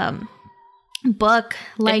the book.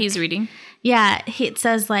 Like That he's reading. yeah, it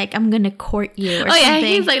says like I'm gonna court you. Or Oh yeah, something.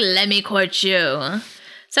 he's like, let me court you.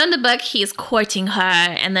 So in the book, he's courting her,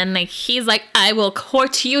 and then like he's like, I will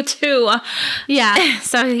court you too. yeah,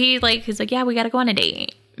 So he's like, yeah, we gotta go on a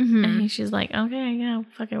date. And she's like, okay, yeah,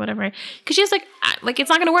 fuck it, whatever. Because she's like, it's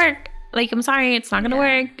not gonna work. Like, I'm sorry, it's not gonna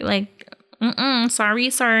work. Like, sorry,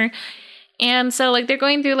 sir. And so like they're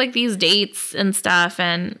going through like these dates and stuff,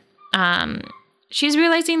 and she's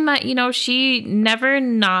realizing that she never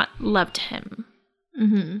not loved him.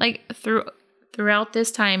 Like throughout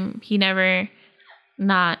this time, he never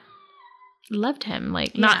not loved him,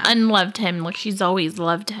 like not unloved him. Like she's always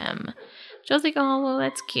loved him. So I was like, oh, well,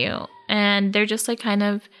 that's cute. And they're just like kind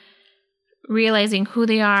of realizing who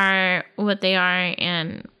they are, what they are,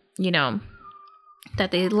 and that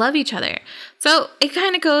they love each other. So it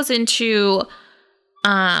kind of goes into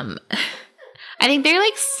I think they're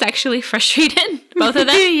like sexually frustrated, both of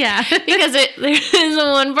them. yeah. Because there's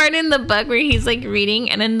one part in the book where he's like reading,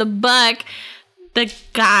 and in the book, the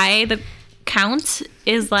guy, the count,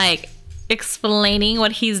 is like explaining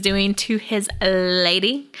what he's doing to his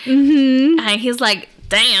lady. And he's like,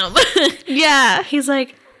 damn. Yeah. He's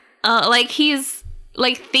like he's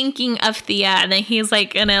like thinking of Thea, and then he's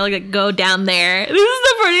like gonna like go down there. This is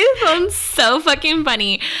the part that sounds so fucking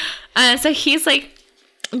funny. So he's like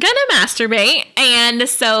gonna masturbate, and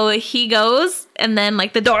so he goes, and then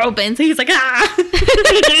like the door opens, and he's like, ah. He's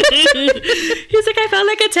like, I felt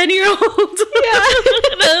like a 10-year-old. Yeah.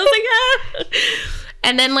 And I was like, ah.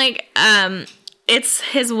 And then like it's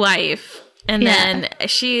his wife, and then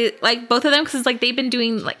she like both of them, because like they've been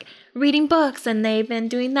doing like reading books, and they've been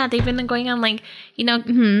doing that, they've been going on like like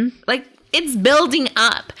it's building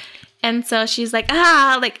up. And so she's like,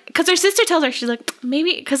 like, because her sister tells her, she's like,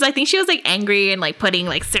 maybe, because I think she was like angry and like putting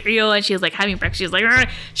like cereal, and she was like having breakfast. She was like, "Arr."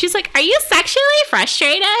 She's like, are you sexually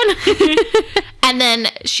frustrated? And then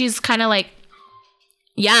she's kind of like,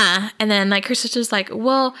 yeah. And then like her sister's like,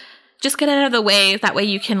 well, just get out of the way. That way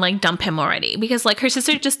you can like dump him already. Because like her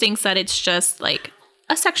sister just thinks that it's just like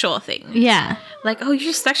a sexual thing. Yeah. Like, oh, you're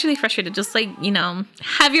just sexually frustrated. Just like,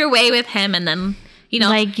 have your way with him, and then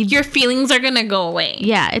like your feelings are gonna go away.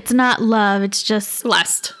 Yeah, it's not love, it's just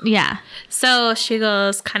Lust. yeah. So she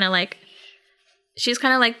goes she's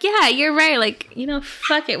kind of like, yeah, you're right. Like,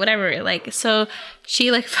 fuck it, whatever. Like, so she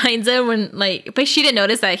like finds him when like, but she didn't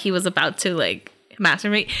notice that he was about to like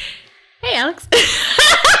masturbate. Hey, Alex.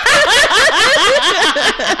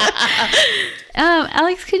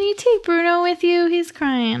 Alex, can you take Bruno with you? He's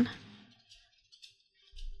crying.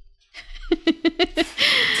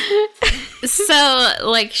 So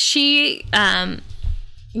like she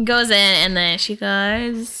goes in, and then she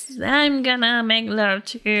goes, I'm gonna make love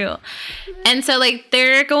to you. And so like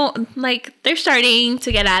they're starting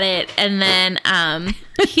to get at it, and then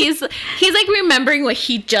he's like remembering what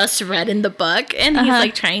he just read in the book, and he's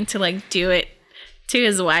like trying to like do it to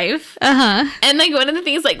his wife. And like one of the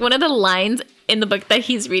things, like one of the lines in the book that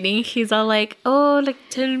he's reading, he's all like, oh, like,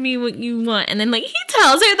 tell me what you want. And then like he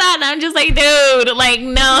tells her that, and I'm just like, dude, like,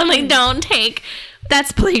 no, like, don't take.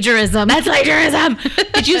 That's plagiarism. That's plagiarism.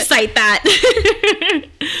 Did you cite that?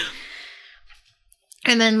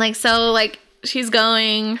 And then like, so like she's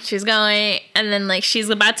going, and then like she's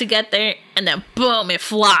about to get there, and then boom, it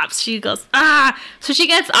flops. She goes, ah. So she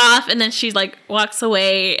gets off, and then she like walks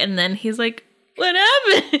away, and then he's like, what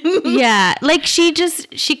happened? Yeah, like she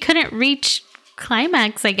couldn't reach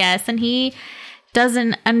climax, I guess, and he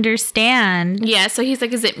doesn't understand. Yeah, so he's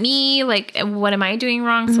like, is it me? Like, what am I doing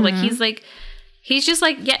wrong? So like he's just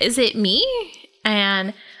like, yeah, is it me?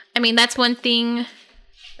 And I mean, that's one thing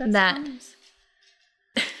that's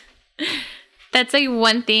like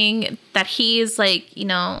one thing that he's like,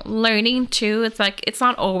 learning too. It's like, it's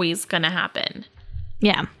not always gonna happen.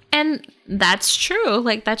 Yeah. And that's true.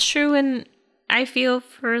 Like, that's true. And I feel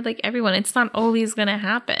for like everyone, it's not always gonna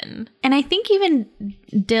happen. And I think even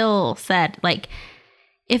Dill said, like,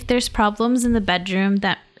 if there's problems in the bedroom,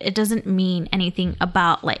 that it doesn't mean anything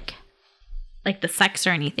about like the sex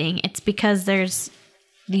or anything. It's because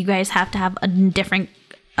you guys have to have a different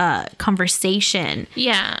conversation.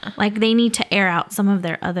 Yeah. Like they need to air out some of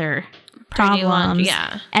their other problems.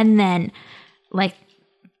 Yeah. And then like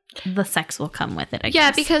the sex will come with it, I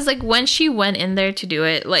guess. Because like when she went in there to do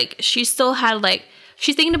it, like she still had like,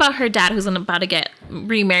 she's thinking about her dad who's about to get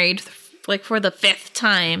remarried like for the 5th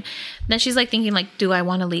time. Then she's like thinking like, do I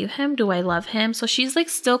want to leave him? Do I love him? So she's like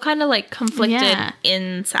still kind of like conflicted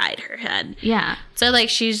inside her head. Yeah. So like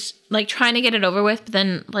she's like trying to get it over with, but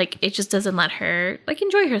then like it just doesn't let her like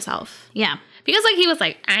enjoy herself. Yeah. Because like he was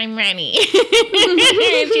like, I'm ready. And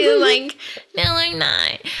she was like, no, I'm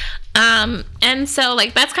not. And so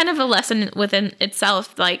like that's kind of a lesson within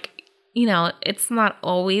itself. Like, you know, it's not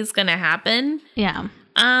always gonna happen. Yeah.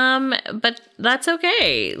 But that's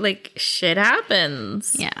okay. Like shit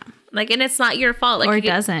happens. Yeah. Like, and it's not your fault. Like, Or it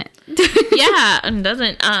doesn't. yeah, and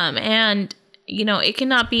doesn't. And you know, it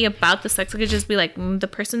cannot be about the sex. It could just be like the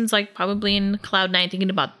person's like probably in cloud 9 thinking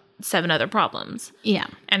about 7 other problems. Yeah.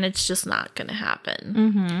 And it's just not gonna happen.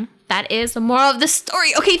 Mm-hmm. That is the moral of the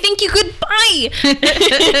story. Okay, thank you. Goodbye.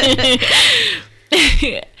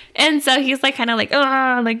 And so he's like, kind of like,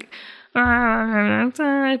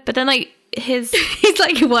 but then like he's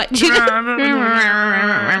like, what?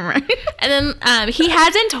 And then he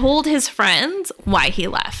hasn't told his friends why he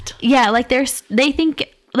left. Yeah, like they think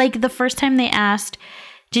like the first time they asked,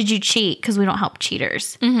 "Did you cheat?" Because we don't help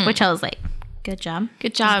cheaters, which I was like, "Good job,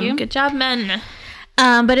 Good job, men."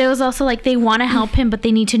 But it was also like they want to help him, but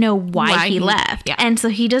they need to know why he left. Yeah. And so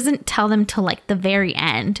he doesn't tell them till like the very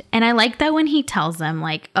end. And I like that when he tells them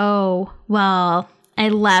like, "Oh, well, I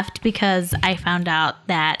left because I found out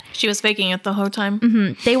that She was faking it the whole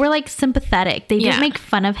time. they were like sympathetic. They didn't Yeah. make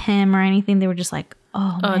fun of him or anything. They were just like,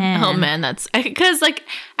 oh man. Oh man, that's because like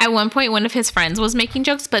at one point one of his friends was making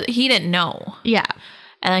jokes, but he didn't know. Yeah.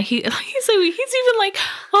 And like, he's even like,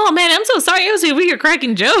 oh man, I'm so sorry. I was over here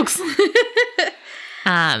cracking jokes.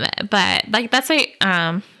 But like that's like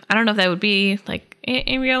I don't know if that would be like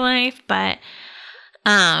in real life, but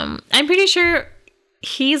I'm pretty sure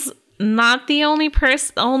he's not the only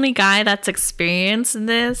guy that's experienced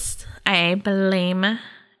this. I blame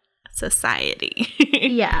society.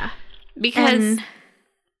 Yeah. Because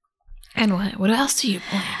and what else do you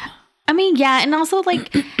blame? I mean, yeah. And also like,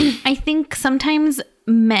 I think sometimes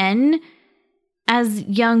men as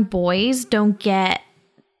young boys don't get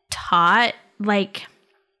taught like,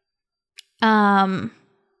 the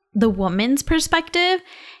woman's perspective,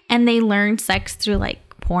 and they learn sex through like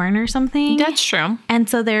porn or something. That's true. And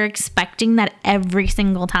so they're expecting that every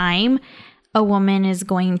single time a woman is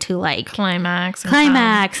going to like Climax.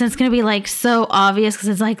 and it's going to be like so obvious because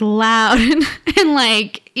it's like loud and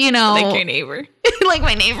like, you know, Like your neighbor. like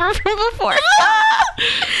my neighbor from before.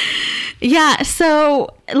 Yeah. So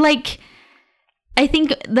like, I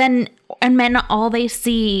think then, and men, all they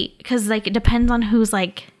see, because like it depends on who's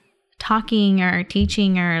like talking or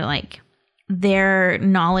teaching or like their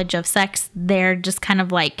knowledge of sex, they're just kind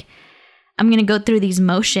of like, I'm going to go through these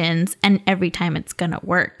motions and every time it's going to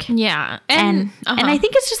work. Yeah. And I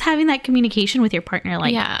think it's just having that communication with your partner.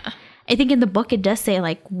 Like, yeah. I think in the book it does say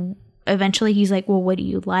like, eventually he's like, well, what do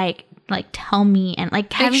you like? Like, tell me. And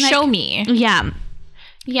like, having show me. Yeah.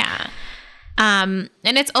 Yeah. And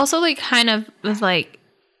it's also like kind of like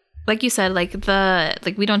you said, like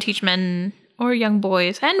we don't teach men or young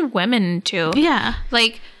boys and women too. Yeah.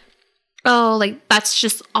 Like, oh, like that's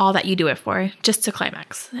just all that you do it for, just to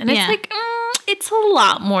climax. And it's like, it's a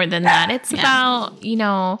lot more than that. It's about, you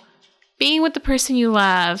know, being with the person you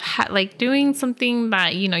love, like doing something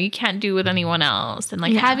that, you know, you can't do with anyone else, and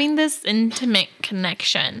like having this intimate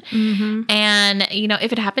connection. And, you know,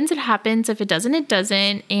 if it happens, it happens. If it doesn't, it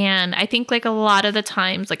doesn't. And I think like a lot of the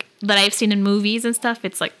times like that I've seen in movies and stuff,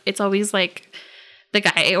 it's like, it's always like the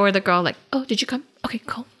guy or the girl like, oh, did you come? Okay,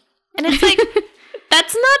 cool. And it's like,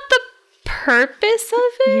 that's not the purpose of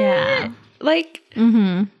it. Yeah. Like,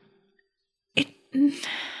 I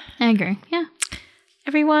agree. Yeah.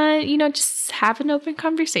 everyone, you know, just have an open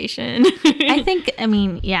conversation. I think, I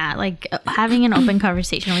mean, yeah, like having an open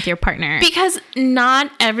conversation with your partner. Because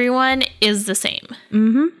not everyone is the same.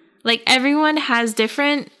 Mm-hmm. Like everyone has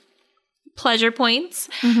different pleasure points.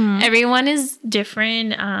 Mm-hmm. Everyone is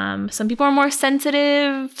different. Some people are more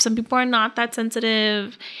sensitive. Some people are not that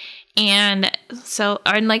sensitive. And so,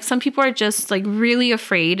 and like some people are just like really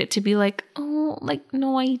afraid to be like, oh, like,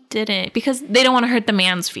 no, I didn't, because they don't want to hurt the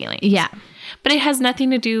man's feelings. Yeah. But it has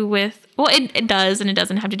nothing to do with, well, it does, and it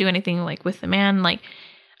doesn't have to do anything like with the man. Like,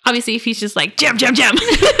 obviously, if he's just like, jam, jam, jam.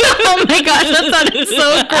 Oh my gosh, that sounded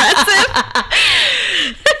so aggressive.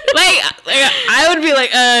 like, I would be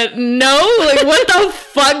like, no, like, what the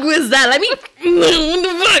fuck was that? Let me, what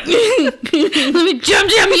the fuck? Let me jam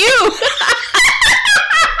you.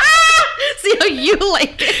 See how you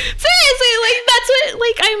like it. Seriously, like, that's what,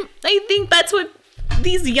 like, I think that's what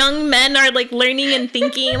these young men are, like, learning and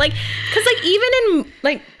thinking. Like, because, like, even in,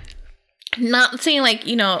 like, not saying, like,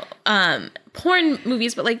 you know, porn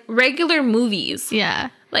movies, but, like, regular movies. Yeah.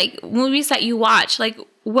 like movies that you watch, like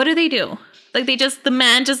what do? Like the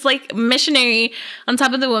man just like missionary on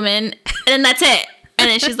top of the woman, and then that's it. And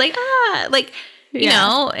then she's like, like, you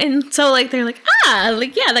know, and so like they're like,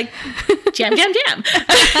 like, yeah, like jam.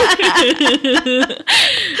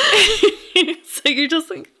 So you're just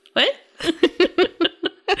like, what?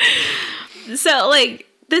 So like,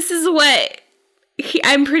 this is what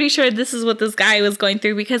I'm pretty sure this is what this guy was going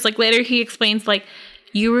through, because like later he explains like,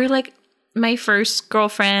 you were like my first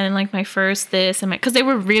girlfriend and like my first this and my, because they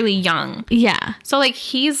were really young. Yeah. So like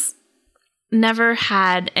he's never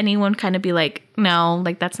had anyone kind of be like, no,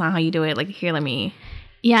 like that's not how you do it. Like, here, let me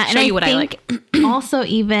show you what I like. Also,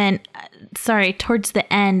 even towards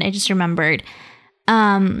the end, I just remembered,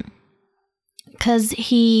 because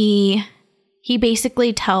he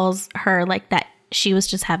basically tells her like that she was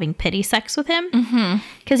just having pity sex with him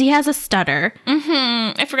because he has a stutter.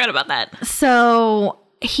 I forgot about that. So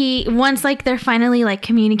once like they're finally like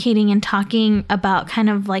communicating and talking about kind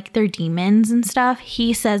of like their demons and stuff,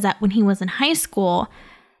 he says that when he was in high school,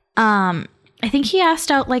 I think he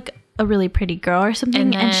asked out like a really pretty girl or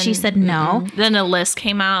something, and she said no. Then a list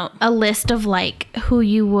came out. A list of like who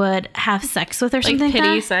you would have sex with or something like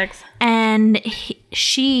pity that. sex. And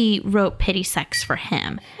she wrote pity sex for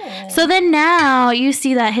him. So then now you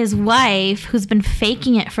see that his wife, who's been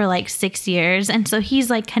faking it for like 6 years, and so he's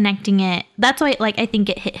like connecting it. That's why like I think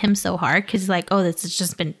it hit him so hard, because he's like, oh, this has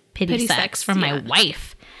just been pity sex from my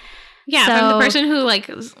wife. Yeah, so, from the person who like,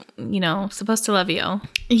 you know, supposed to love you.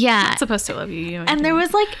 Yeah. Not supposed to love you. And there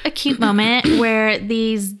was like a cute moment where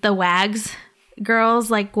the WAGs girls,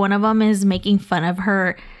 like one of them is making fun of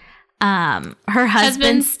her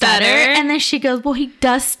husband's stutter, and then she goes, well, he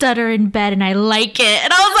does stutter in bed and I like it.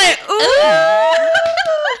 And I was like, ooh.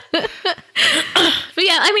 But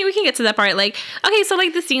yeah, I mean, we can get to that part. Like, okay, so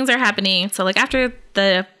like the scenes are happening. So like after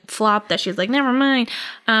the flop that she's like, never mind,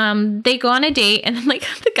 they go on a date, and then like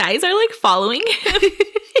the guys are like following him.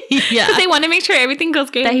 Yeah. They want to make sure everything goes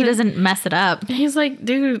good. That he doesn't mess it up. And he's like,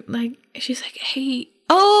 dude, like, she's like, hey,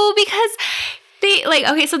 oh, because they like,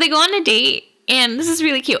 okay, so they go on a date, and this is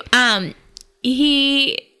really cute.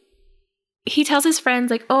 He tells his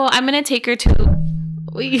friends like, oh, I'm gonna take her to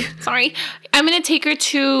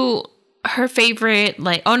her favorite,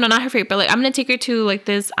 like, oh no, not her favorite, but like I'm gonna take her to like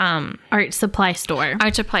this art supply store.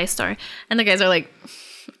 And the guys are like,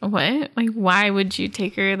 what? Like, why would you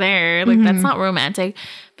take her there? Like, that's not romantic.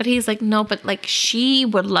 But he's like, no, but like she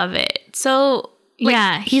would love it. So like,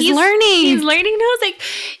 yeah, he's learning. And I was like,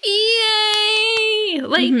 yay!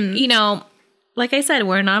 Like, you know, like I said,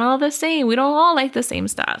 we're not all the same. We don't all like the same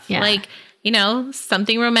stuff. Yeah. Like, you know,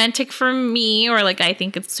 something romantic for me, or like I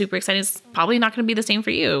think it's super exciting, is probably not going to be the same for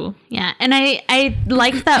you. Yeah, and I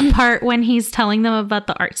like that part when he's telling them about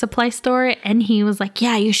the art supply store, and he was like,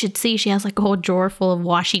 yeah, you should see, she has like a whole drawer full of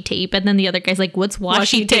washi tape. And then the other guy's like, what's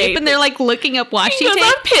washi tape? And they're like looking up washi tape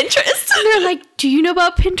on Pinterest. And they're like, do you know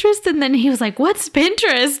about Pinterest? And then he was like, what's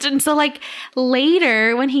Pinterest? And so like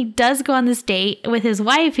later when he does go on this date with his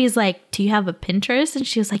wife, he's like, do you have a Pinterest? And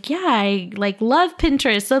she was like, yeah, I like love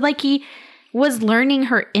Pinterest. So like he was learning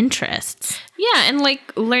her interests. Yeah, and like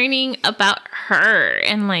learning about her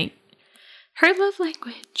and like her love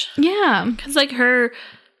language. Yeah. Because like her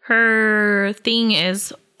thing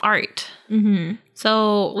is art.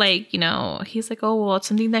 So like, you know, he's like, oh, well, it's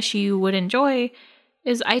something that she would enjoy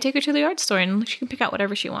is I take her to the art store and she can pick out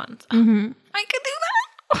whatever she wants. I could do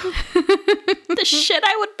that. The shit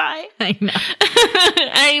I would buy. I know.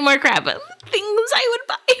 I need more crap, but things I would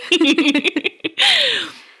buy.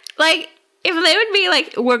 Like, if they would be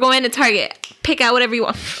like, we're going to Target, pick out whatever you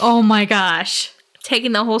want. Oh my gosh.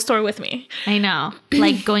 Taking the whole store with me. I know.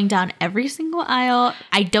 Like going down every single aisle.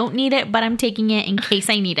 I don't need it, but I'm taking it in case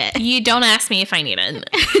I need it. You don't ask me if I need it.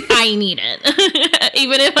 I need it.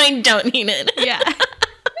 Even if I don't need it. Yeah.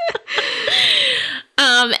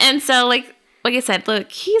 And so like I said,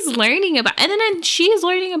 look, he's learning about, and then she's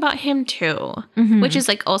learning about him too, which is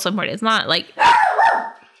like also important. It's not like,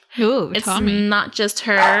 Ooh, it's Tommy. not just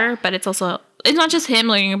her, but it's not just him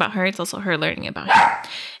learning about her, it's also her learning about him.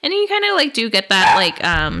 And you kind of like do get that like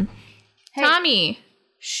hey. Tommy,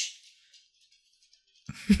 shh.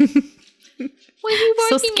 What are you barking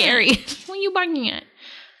So scary. at? What are you barking at?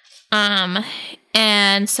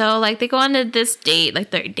 And so like they go on to this date,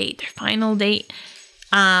 like their final date.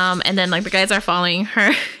 And then like the guys are following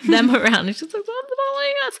them around, and she's like, "What's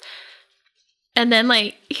following us?" And then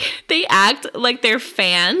like they act like they're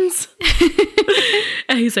fans.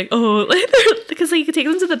 And he's like, oh, because like, he takes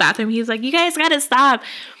them to the bathroom. He's like, you guys gotta stop.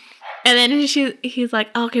 And then he's like,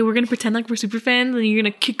 oh, okay, we're gonna pretend like we're super fans, and you're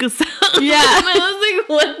gonna kick us out. Yeah. And I was like,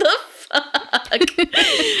 what the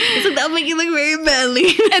It's like, that'll make you look very manly.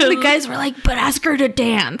 And the guys were like, but ask her to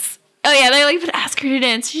dance. Oh yeah, they're like, but ask her to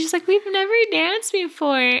dance. She's just like, we've never danced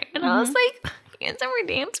before. And I was like, you guys never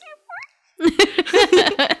danced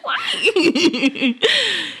before? Why?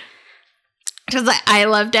 Because I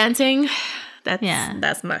love dancing.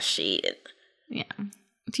 That's my shit. Yeah.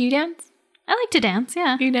 Do you dance? I like to dance,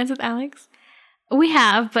 yeah. Do you dance with Alex? We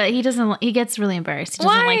have, but he gets really embarrassed. He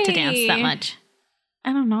doesn't like to dance that Why? much.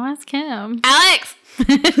 I don't know, ask him. Alex!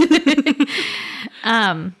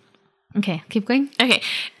 Okay, keep going. Okay.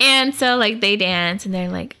 And so, like, they dance and they're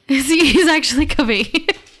like, See, he's actually coming.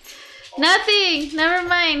 Nothing. Never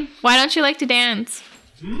mind. why don't you like to dance?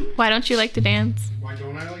 Why don't you like to dance? Why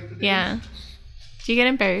don't I like to dance? Yeah. Do you get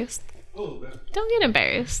embarrassed? A little bit. Don't get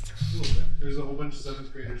embarrassed. A little bit. There's a whole bunch of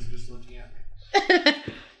 7th graders just looking at me.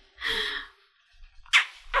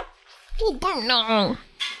 Oh, no.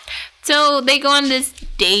 So they go on this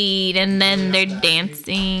date and then they're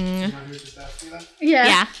dancing. Not here just ask me that?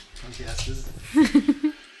 Yeah. Okay, that's this.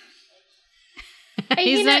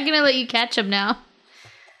 He's not going to let you catch him now.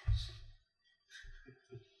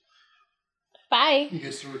 Bye. You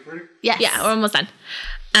guys still recording? Yes. Yeah, we're almost done.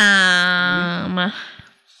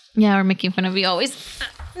 Yeah, we're making fun of you always.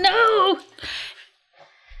 No!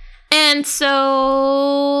 And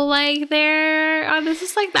so, like, this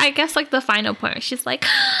is, like, I guess, like, the final point. She's like,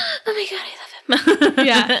 oh, my God, I love him.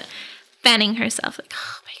 Yeah. Fanning herself, like,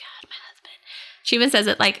 oh, my God, my husband. She even says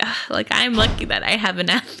it, like, I'm lucky that I have an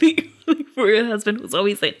athlete for a husband who's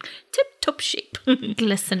always, like, tip-top shape.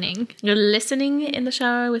 Listening. You're listening in the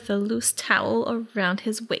shower with a loose towel around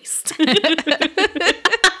his waist. And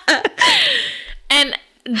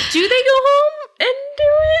do they go home and do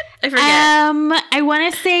it? I forget. I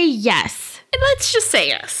want to say yes. Let's just say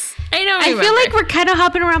yes. I don't remember. I feel like we're kind of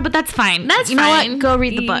hopping around, but that's fine. That's you know fine. what? Go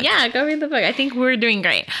read the book. Yeah, go read the book. I think we're doing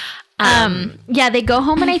great. Yeah, they go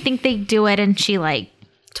home and I think they do it and she like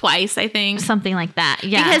Twice, I think. something like that.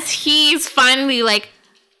 Yeah. Because he's finally like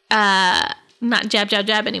not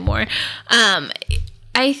jab anymore.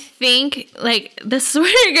 I think like this is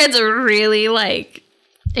where it gets really like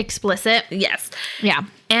explicit. yes. Yeah.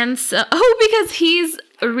 And so because he's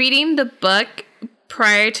reading the book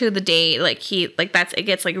prior to the date, like it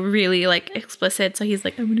gets like really like explicit. So he's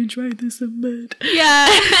like, I'm gonna try this in bed. Yeah.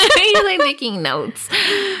 He's like making notes.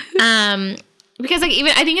 Because like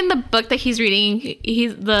even I think in the book that he's reading,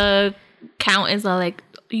 the count is like,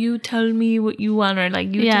 you tell me what you want, or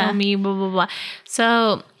like you tell me blah blah blah.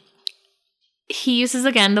 So he uses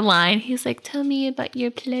again the line. He's like, tell me about your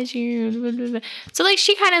pleasure. Blah, blah, blah. So like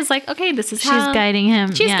she kind of is like, okay, this is She's how guiding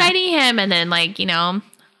him. She's yeah. guiding him, and then like and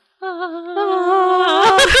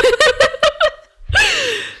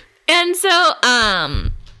so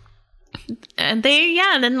and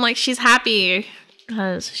then like she's happy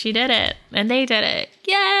because she did it and they did it.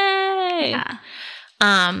 Yay! Yeah.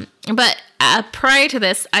 But prior to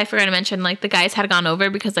this, I forgot to mention like the guys had gone over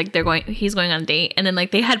because like he's going on a date, and then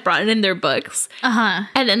like they had brought in their books,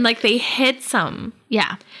 and then like they hid some.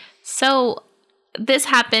 Yeah. So this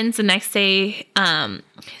happens the next day.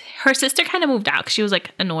 Her sister kind of moved out because she was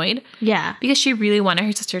like annoyed. Yeah. Because she really wanted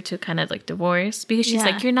her sister to kind of like divorce, because she's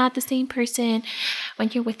like, you're not the same person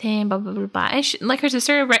when you're with him, blah blah blah blah. And like her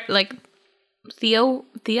sister, like Thea,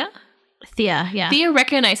 yeah. Thea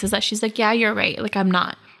recognizes that. She's like, yeah, you're right. Like I'm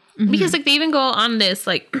not, because like they even go on this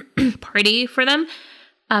like party for them,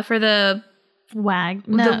 for the WAG.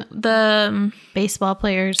 No. the Baseball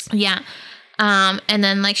players. yeah. And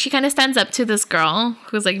then like she kind of stands up to this girl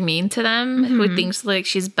who's like mean to them, who thinks like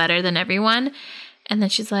she's better than everyone. And then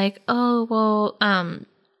she's like, oh, well,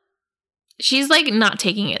 she's like not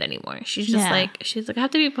taking it anymore. She's just she's like, I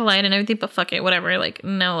have to be polite and everything, but fuck it, whatever. Like,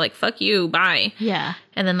 no, like, fuck you, bye. Yeah.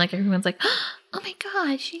 And then like everyone's like, oh my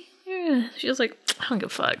God, she was like, I don't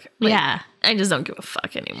give a fuck. Like, yeah. I just don't give a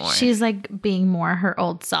fuck anymore. She's like being more her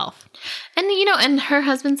old self. And and her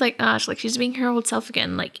husband's like, gosh, like she's being her old self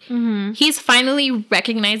again. Like he's finally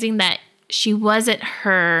recognizing that she wasn't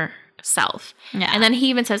herself. Yeah. And then he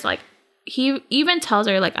even says like, he even tells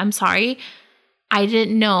her like, I'm sorry, I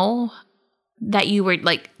didn't know that you were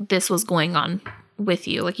like, this was going on with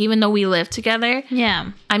you. Like, even though we live together,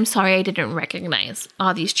 Yeah. I'm sorry I didn't recognize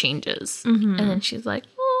all these changes. And then she's like,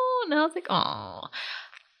 oh, and I was like, oh.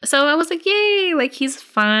 So I was like, yay, like he's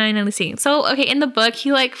finally seeing. So, okay, in the book,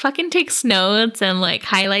 he like fucking takes notes and like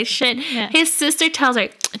highlights shit. Yeah. His sister tells her,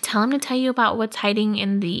 tell him to tell you about what's hiding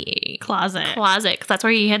in the Closet. because that's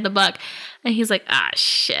where he hid the book. And he's like, ah,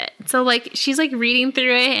 shit. So like she's like reading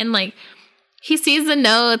through it, and like he sees the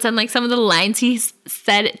notes and like some of the lines he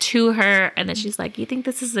said to her, and then she's like, "You think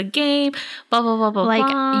this is a game?" Blah blah blah blah. Like,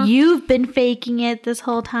 blah. you've been faking it this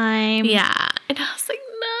whole time. Yeah, and I was like,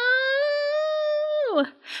 no.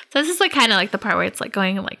 So this is like kind of like the part where it's like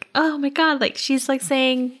going like, oh my god, like she's like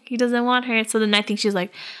saying he doesn't want her. So then I think she's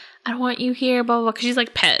like, I don't want you here, blah blah blah, because she's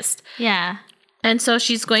like pissed. Yeah. And so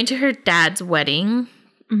she's going to her dad's wedding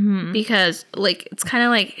because like it's kind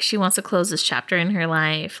of like she wants to close this chapter in her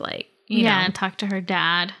life, like. You know. And talk to her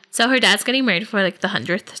dad. So her dad's getting married for like the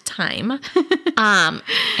 100th time.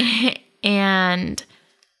 And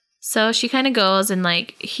so she kind of goes and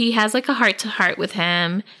like he has like a heart to heart with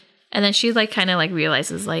him. And then she like kind of like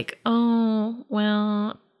realizes like, oh,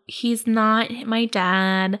 well, he's not my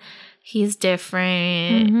dad. He's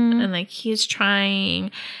different. And like he's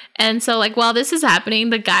trying. And so like while this is happening,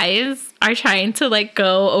 the guys are trying to like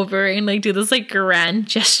go over and like do this like grand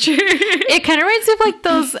gesture. It kind of reminds me of like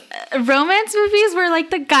those romance movies where like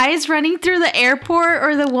the guy's running through the airport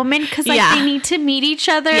or the woman because like they need to meet each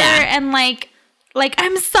other and like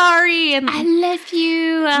I'm sorry and I love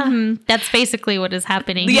you. That's basically what is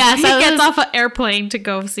happening. Yeah, he so gets off an airplane to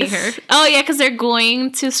go see her. Oh yeah, because they're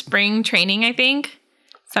going to spring training, I think.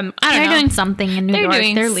 I don't know. They're doing something in New York.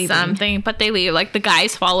 Doing They're leaving. something, but they leave. Like the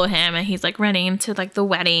guys follow him, and he's like running into like the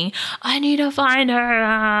wedding. I need to find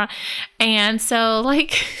her, and so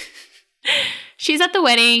like she's at the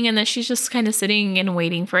wedding, and then she's just kind of sitting and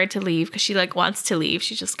waiting for it to leave because she like wants to leave.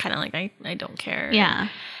 She's just kind of like I don't care. Yeah.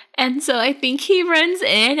 And so I think he runs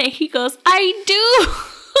in and he goes, I do.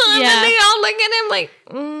 And then they all look at him like,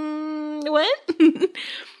 what?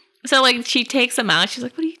 So like she takes him out. She's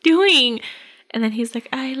like, what are you doing? And then he's like,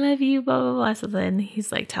 I love you, blah, blah, blah. So then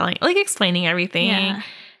he's like explaining everything. Yeah.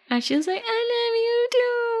 And she's like, I love you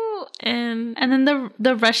too. And then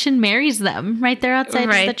the Russian marries them right there outside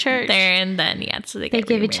of the church. There, and then so they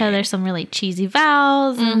give each other some really cheesy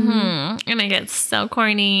vows. And it gets so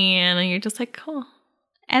corny, and you're just like, cool.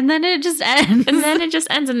 And then it just ends.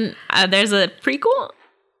 And there's a prequel.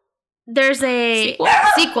 There's a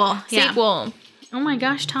sequel. Yeah. Sequel. Oh my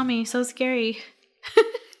gosh, Tommy, so scary.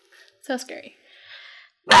 So scary.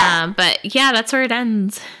 But yeah, that's where it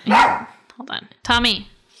ends. Yeah. Hold on. Tommy,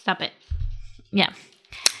 stop it. Yeah.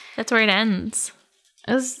 That's where it ends.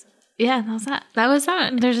 That was that. That was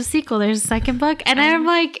that. There's a sequel. There's a second book. And I'm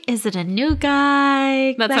like, is it a new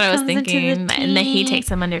guy? That's what I was thinking. And then he takes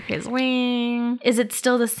him under his wing. Is it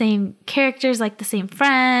still the same characters, like the same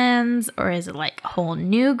friends? Or is it like a whole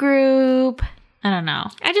new group? I don't know.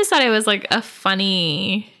 I just thought it was like a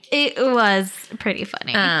funny... It was pretty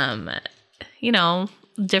funny.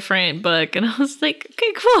 Different book. And I was like,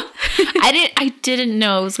 okay, cool. I didn't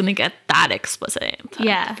know it was going to get that explicit. So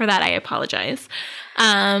yeah. For that, I apologize. Or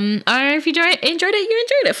if you enjoyed it, you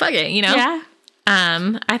enjoyed it. Fuck it, Yeah.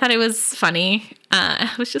 I thought it was funny.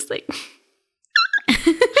 I was just like...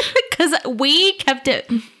 Because we kept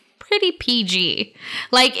it pretty PG.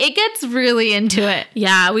 Like, it gets really into it.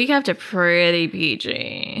 Yeah, we kept it pretty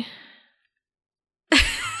PG.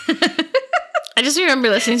 I just remember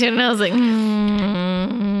listening to it and I was like,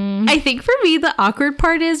 I think for me, the awkward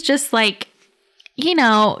part is just like,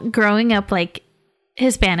 growing up like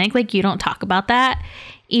Hispanic, like you don't talk about that.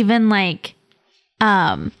 Even like,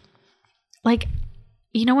 when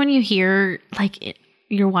you hear like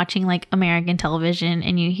you're watching like American television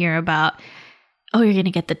and you hear about, oh, you're going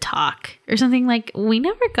to get the talk or something, like I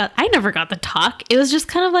never got the talk. It was just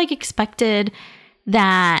kind of like expected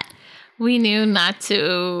that we knew not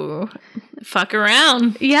to fuck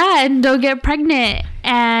around. Yeah, and don't get pregnant.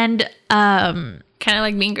 And kind of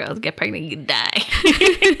like Mean Girls, get pregnant, you die.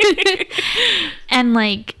 And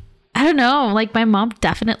like, I don't know, like my mom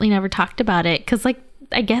definitely never talked about it because like,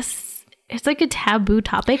 I guess it's like a taboo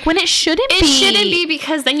topic when it shouldn't be. It shouldn't be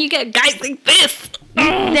because then you get guys like this.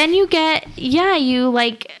 Then you get,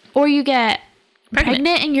 you get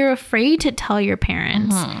pregnant and you're afraid to tell your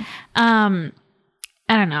parents.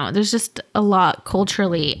 I don't know. There's just a lot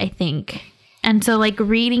culturally, I think. And so like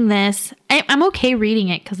reading this, I'm okay reading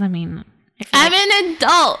it because I'm an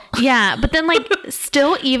adult. Yeah. But then like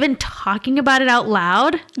still even talking about it out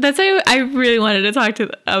loud. That's why I really wanted to talk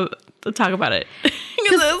about it.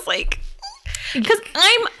 Because I was like,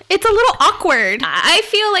 it's a little awkward. I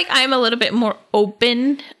feel like I'm a little bit more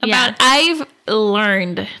open about it. I've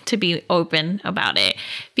learned to be open about it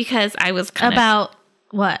because I was about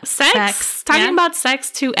what? Sex. Talking about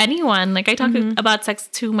sex to anyone. Like I talk about sex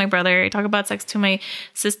to my brother. I talk about sex to my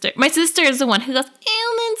sister. My sister is the one who goes,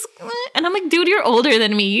 and I'm like, dude, you're older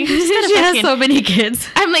than me. You just she has so many kids.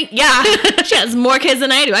 I'm like, yeah, she has more kids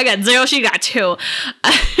than I do. I got 0. She got 2.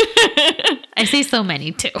 I say so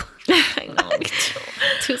many too. I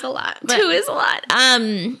know. Two's a lot. But 2 is a lot.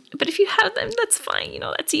 But if you have them, that's fine.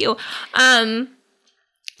 That's you. And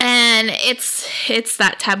it's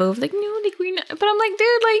that taboo of like, no, like we're not. But I'm like,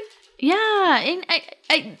 dude, like, yeah. And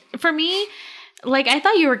I for me, like, I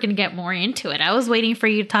thought you were gonna get more into it. I was waiting for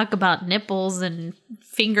you to talk about nipples and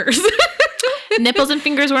fingers. nipples and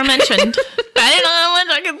fingers were mentioned. I didn't know how much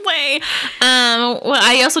I could say. Well,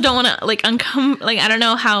 I also don't want to like I don't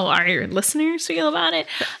know how our listeners feel about it.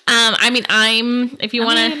 If you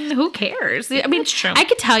want to, who cares? I mean, it's true. I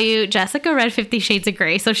could tell you, Jessica read 50 Shades of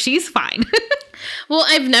Grey, so she's fine. Well,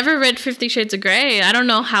 I've never read 50 Shades of Grey. I don't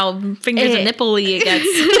know how fingers and nipple-y it gets.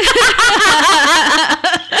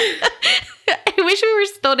 I wish we were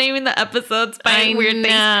still naming the episodes by weird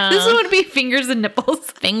things. This would be fingers and nipples.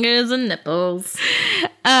 Fingers and nipples.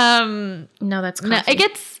 No, that's no. I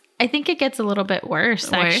think it gets a little bit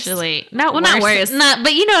worse. Actually. Not worse. Not worse.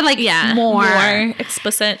 But like more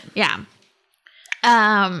explicit. Yeah.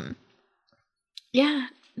 Yeah.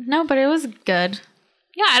 No, but it was good.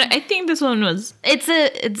 Yeah, I think this one was.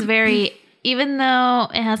 It's very, even though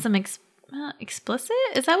it has some explicit,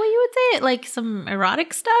 is that what you would say? Like some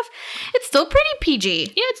erotic stuff. It's still pretty PG.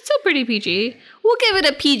 Yeah, it's still pretty PG. We'll give it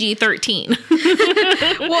a PG-13.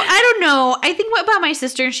 Well, I don't know. I think about my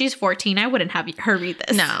sister, and she's 14. I wouldn't have her read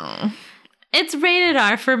this. No, it's rated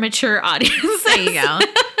R for mature audiences. There you go.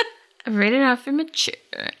 Rated R for mature.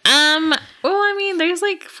 Well, I mean, there's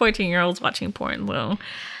like 14-year-olds watching porn, though.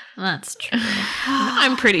 That's true.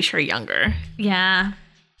 I'm pretty sure younger. Yeah.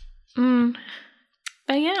 But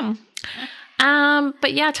yeah.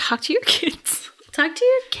 But yeah, talk to your kids. Talk to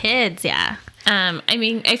your kids, yeah. I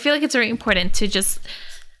mean, I feel like it's very important to just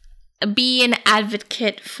be an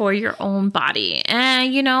advocate for your own body.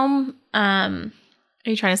 And, are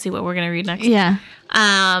you trying to see what we're going to read next? Yeah.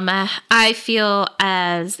 I feel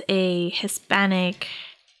as a Hispanic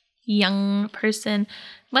young person,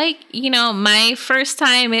 like, my first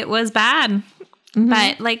time, it was bad. Mm-hmm.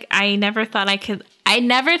 But, like, I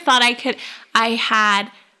had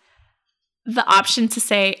the option to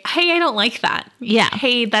say, hey, I don't like that. Yeah.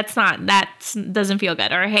 Hey, that doesn't feel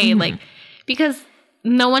good. Or, hey, like, because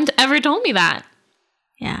no one ever told me that.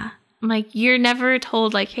 Yeah. Like, you're never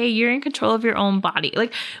told, like, hey, you're in control of your own body.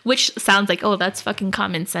 Like, which sounds like, oh, that's fucking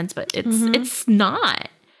common sense, but it's not.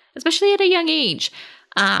 Especially at a young age.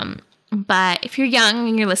 But if you're young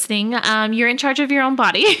and you're listening, you're in charge of your own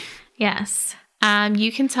body. Yes.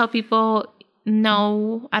 You can tell people,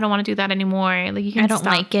 no, I don't want to do that anymore. Like, I don't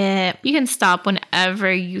like it. You can stop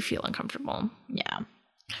whenever you feel uncomfortable. Yeah.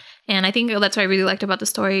 And I think that's what I really liked about the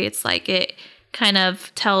story. It's like it kind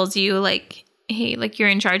of tells you, like, hey, like, you're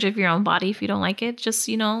in charge of your own body. If you don't like it, just,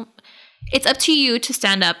 it's up to you to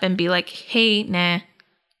stand up and be like, hey, nah.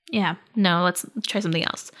 Yeah. No, let's try something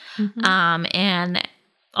else. Mm-hmm. And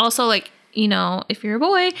also, like, if you're a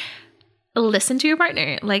boy, listen to your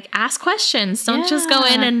partner. Like, ask questions. Don't just go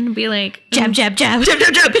in and be like, jab, jab, jab, jab,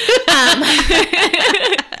 jab, jab. I'm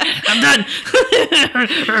done.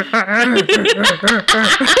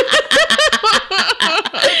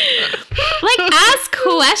 Like, ask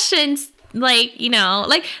questions. Like,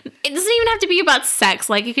 like, it doesn't even have to be about sex.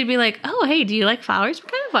 Like, it could be like, oh, hey, do you like flowers? What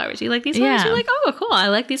kind of flowers? Do you like these flowers? You're like, oh, cool. I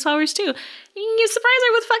like these flowers too. You can surprise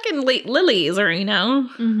her with fucking lilies, or,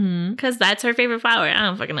 because that's her favorite flower. I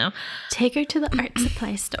don't fucking know. Take her to the art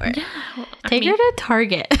supply store. Yeah. Well, Take her to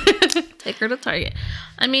Target. Take her to Target.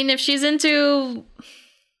 I mean, if she's into,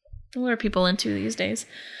 what are people into these days?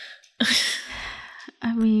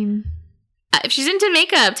 I mean, if she's into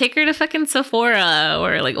makeup, take her to fucking Sephora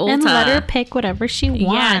or like Ulta. And let her pick whatever she wants.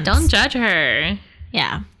 Yeah, don't judge her.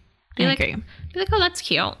 Yeah. I agree. Be like, oh, that's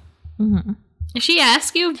cute. Mm-hmm. If she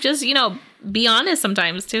asks you, just, be honest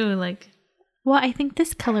sometimes too. Like, well, I think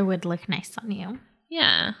this color would look nice on you.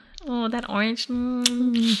 Yeah. Oh, that orange. I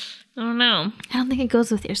don't know. I don't think it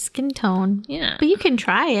goes with your skin tone. Yeah. But you can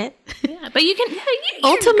try it. Yeah. But you can.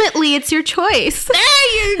 Ultimately, it's your choice.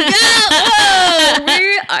 There you go. Whoa.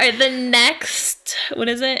 We are the next, what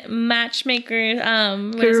is it? Matchmaker.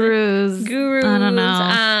 Gurus. Gurus. I don't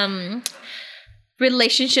know.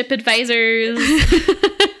 Relationship advisors.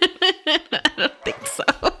 I don't think so.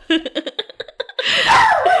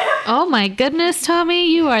 Oh my goodness,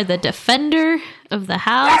 Tommy, you are the defender of the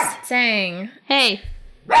house. Dang. Hey.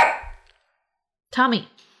 Tommy.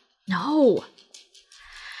 No.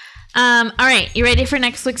 All right, you ready for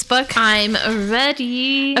next week's book? I'm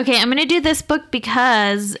ready. Okay, I'm going to do this book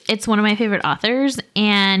because it's one of my favorite authors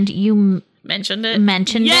and you mentioned it.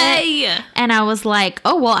 Yay! And I was like,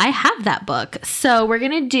 oh, well, I have that book. So we're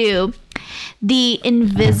going to do The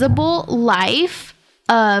Invisible Life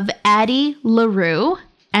of Addie LaRue.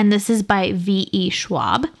 And this is by V.E.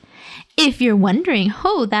 Schwab. If you're wondering,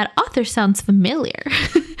 oh, that author sounds familiar.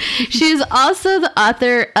 She's also the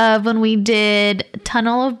author of when we did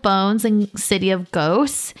Tunnel of Bones and City of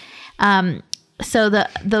Ghosts. So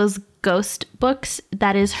those ghost books,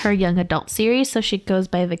 that is her young adult series. So she goes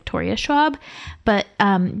by Victoria Schwab. But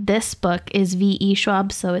this book is V.E.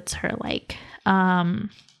 Schwab. So it's her like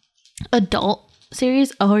adult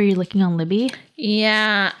series. Oh, are you looking on Libby?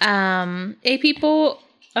 Yeah. People,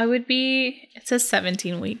 it says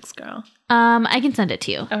 17 weeks, girl. I can send it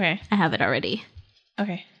to you. Okay. I have it already.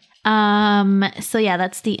 Okay. So yeah,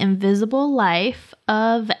 that's The Invisible Life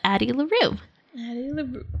of Addie LaRue. Addie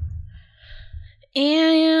LaRue.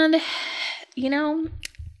 And,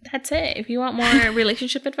 that's it. If you want more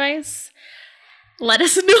relationship advice, let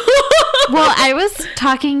us know. Well, I was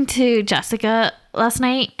talking to Jessica last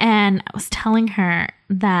night and I was telling her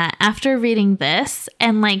that after reading this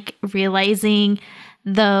and like realizing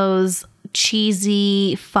those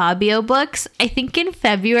cheesy Fabio books, I think in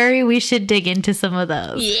February we should dig into some of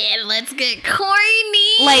those. Yeah, let's get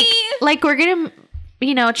corny. Like we're gonna,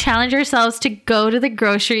 challenge ourselves to go to the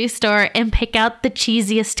grocery store and pick out the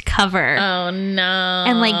cheesiest cover. Oh no!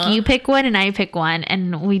 And like you pick one and I pick one,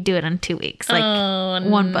 and we do it in 2 weeks. Like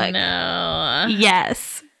one book. No.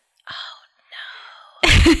 Yes. Oh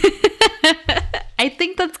no! I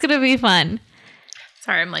think that's gonna be fun.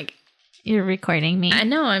 Sorry, I'm like, you're recording me. I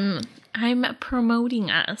know I'm promoting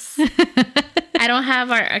us. I don't have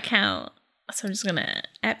our account, so I'm just gonna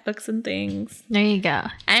add books and things. There you go.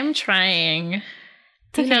 I'm trying.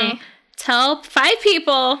 It's okay. Tell 5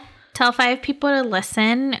 people. Tell 5 people to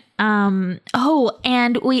listen. Oh,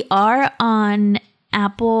 and we are on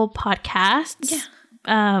Apple Podcasts.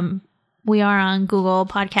 Yeah. We are on Google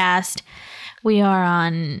Podcast. We are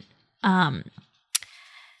on what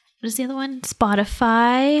is the other one?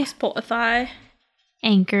 Spotify.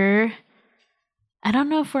 Anchor. I don't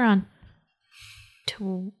know if we're on.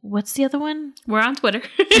 What's the other one? We're on Twitter.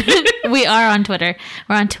 We are on Twitter.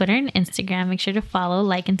 We're on Twitter and Instagram. Make sure to follow,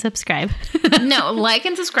 like, and subscribe. No, like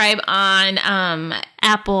and subscribe on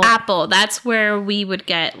Apple. That's where we would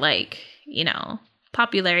get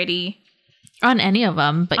popularity. On any of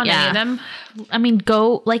them, but on yeah. any of them. I mean,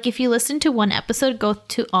 go, like, if you listen to one episode, go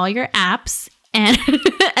to all your apps and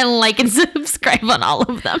like and subscribe on all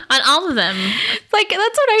of them. On all of them. Like, that's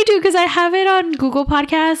what I do, because I have it on Google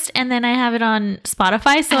Podcast and then I have it on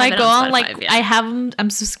Spotify. So I go on, like, yeah. I have them, I'm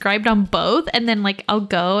subscribed on both, and then, like, I'll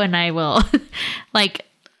go and I will, like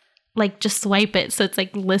just swipe it. So it's,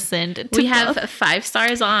 like, listened to We both. have 5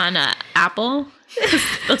 stars on Apple.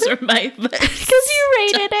 Those are my books. Because you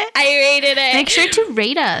rated it. I rated it. Make sure to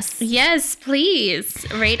rate us. Yes, please.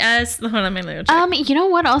 Rate us. Hold on, my little check. You know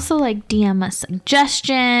what? Also, like, DM us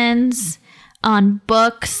suggestions on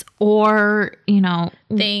books or,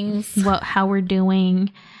 things. How we're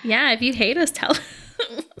doing. Yeah, if you hate us, tell us.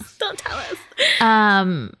 Don't tell us.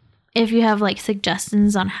 If you have, like,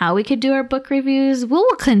 suggestions on how we could do our book reviews, we'll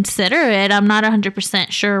consider it. I'm not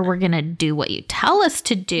 100% sure we're going to do what you tell us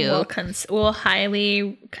to do. We'll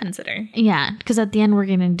highly consider. Yeah, because at the end, we're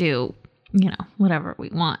going to do, whatever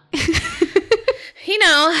we want.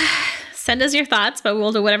 Send us your thoughts, but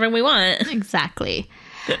we'll do whatever we want. Exactly.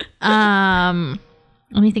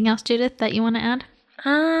 Anything else, Judith, that you want to add?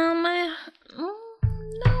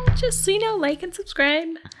 No, just, like and subscribe.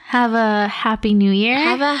 Have a happy new year.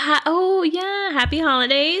 Happy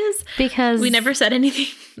holidays. Because we never said anything.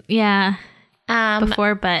 Yeah.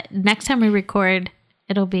 Before, but next time we record,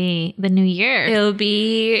 it'll be the new year. It'll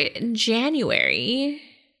be January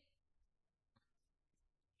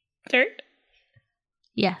 3rd.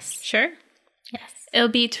 Yes. Sure. Yes. It'll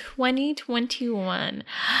be 2021.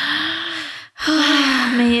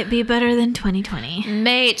 May it be better than 2020.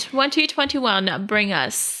 May 2021 bring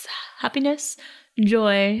us happiness,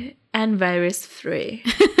 joy, and virus-free.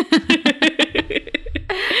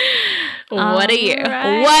 What a year.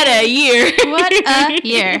 Right. What a year. What a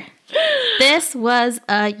year. This was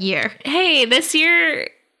a year. Hey, this year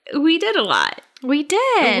we did a lot. We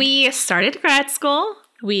did. We started grad school.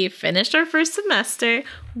 We finished our first semester.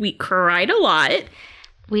 We cried a lot.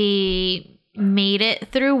 We made it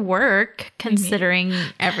through work, considering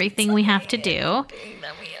everything we have to do.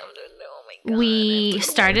 We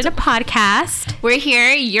started a podcast. We're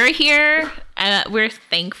here. You're here. We're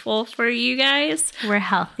thankful for you guys. We're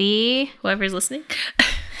healthy. Whoever's listening.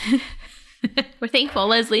 We're thankful,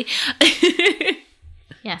 Leslie.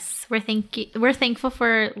 Yes, we're thankful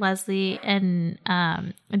for Leslie and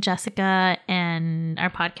Jessica and our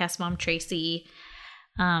podcast mom Tracy.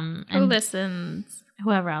 Who listens?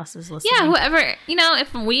 Whoever else is listening. Yeah, whoever.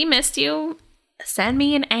 If we missed you, send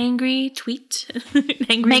me an angry tweet. An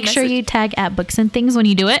angry Make sure message. you tag at Books and Things when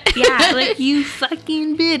you do it. Yeah, like, you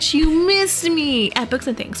fucking bitch, you missed me at Books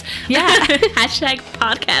and Things. Yeah. Hashtag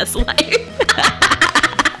podcast life.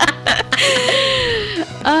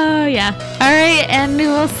 Oh, yeah. All right. And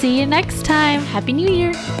we'll see you next time. Happy New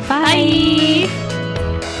Year. Bye.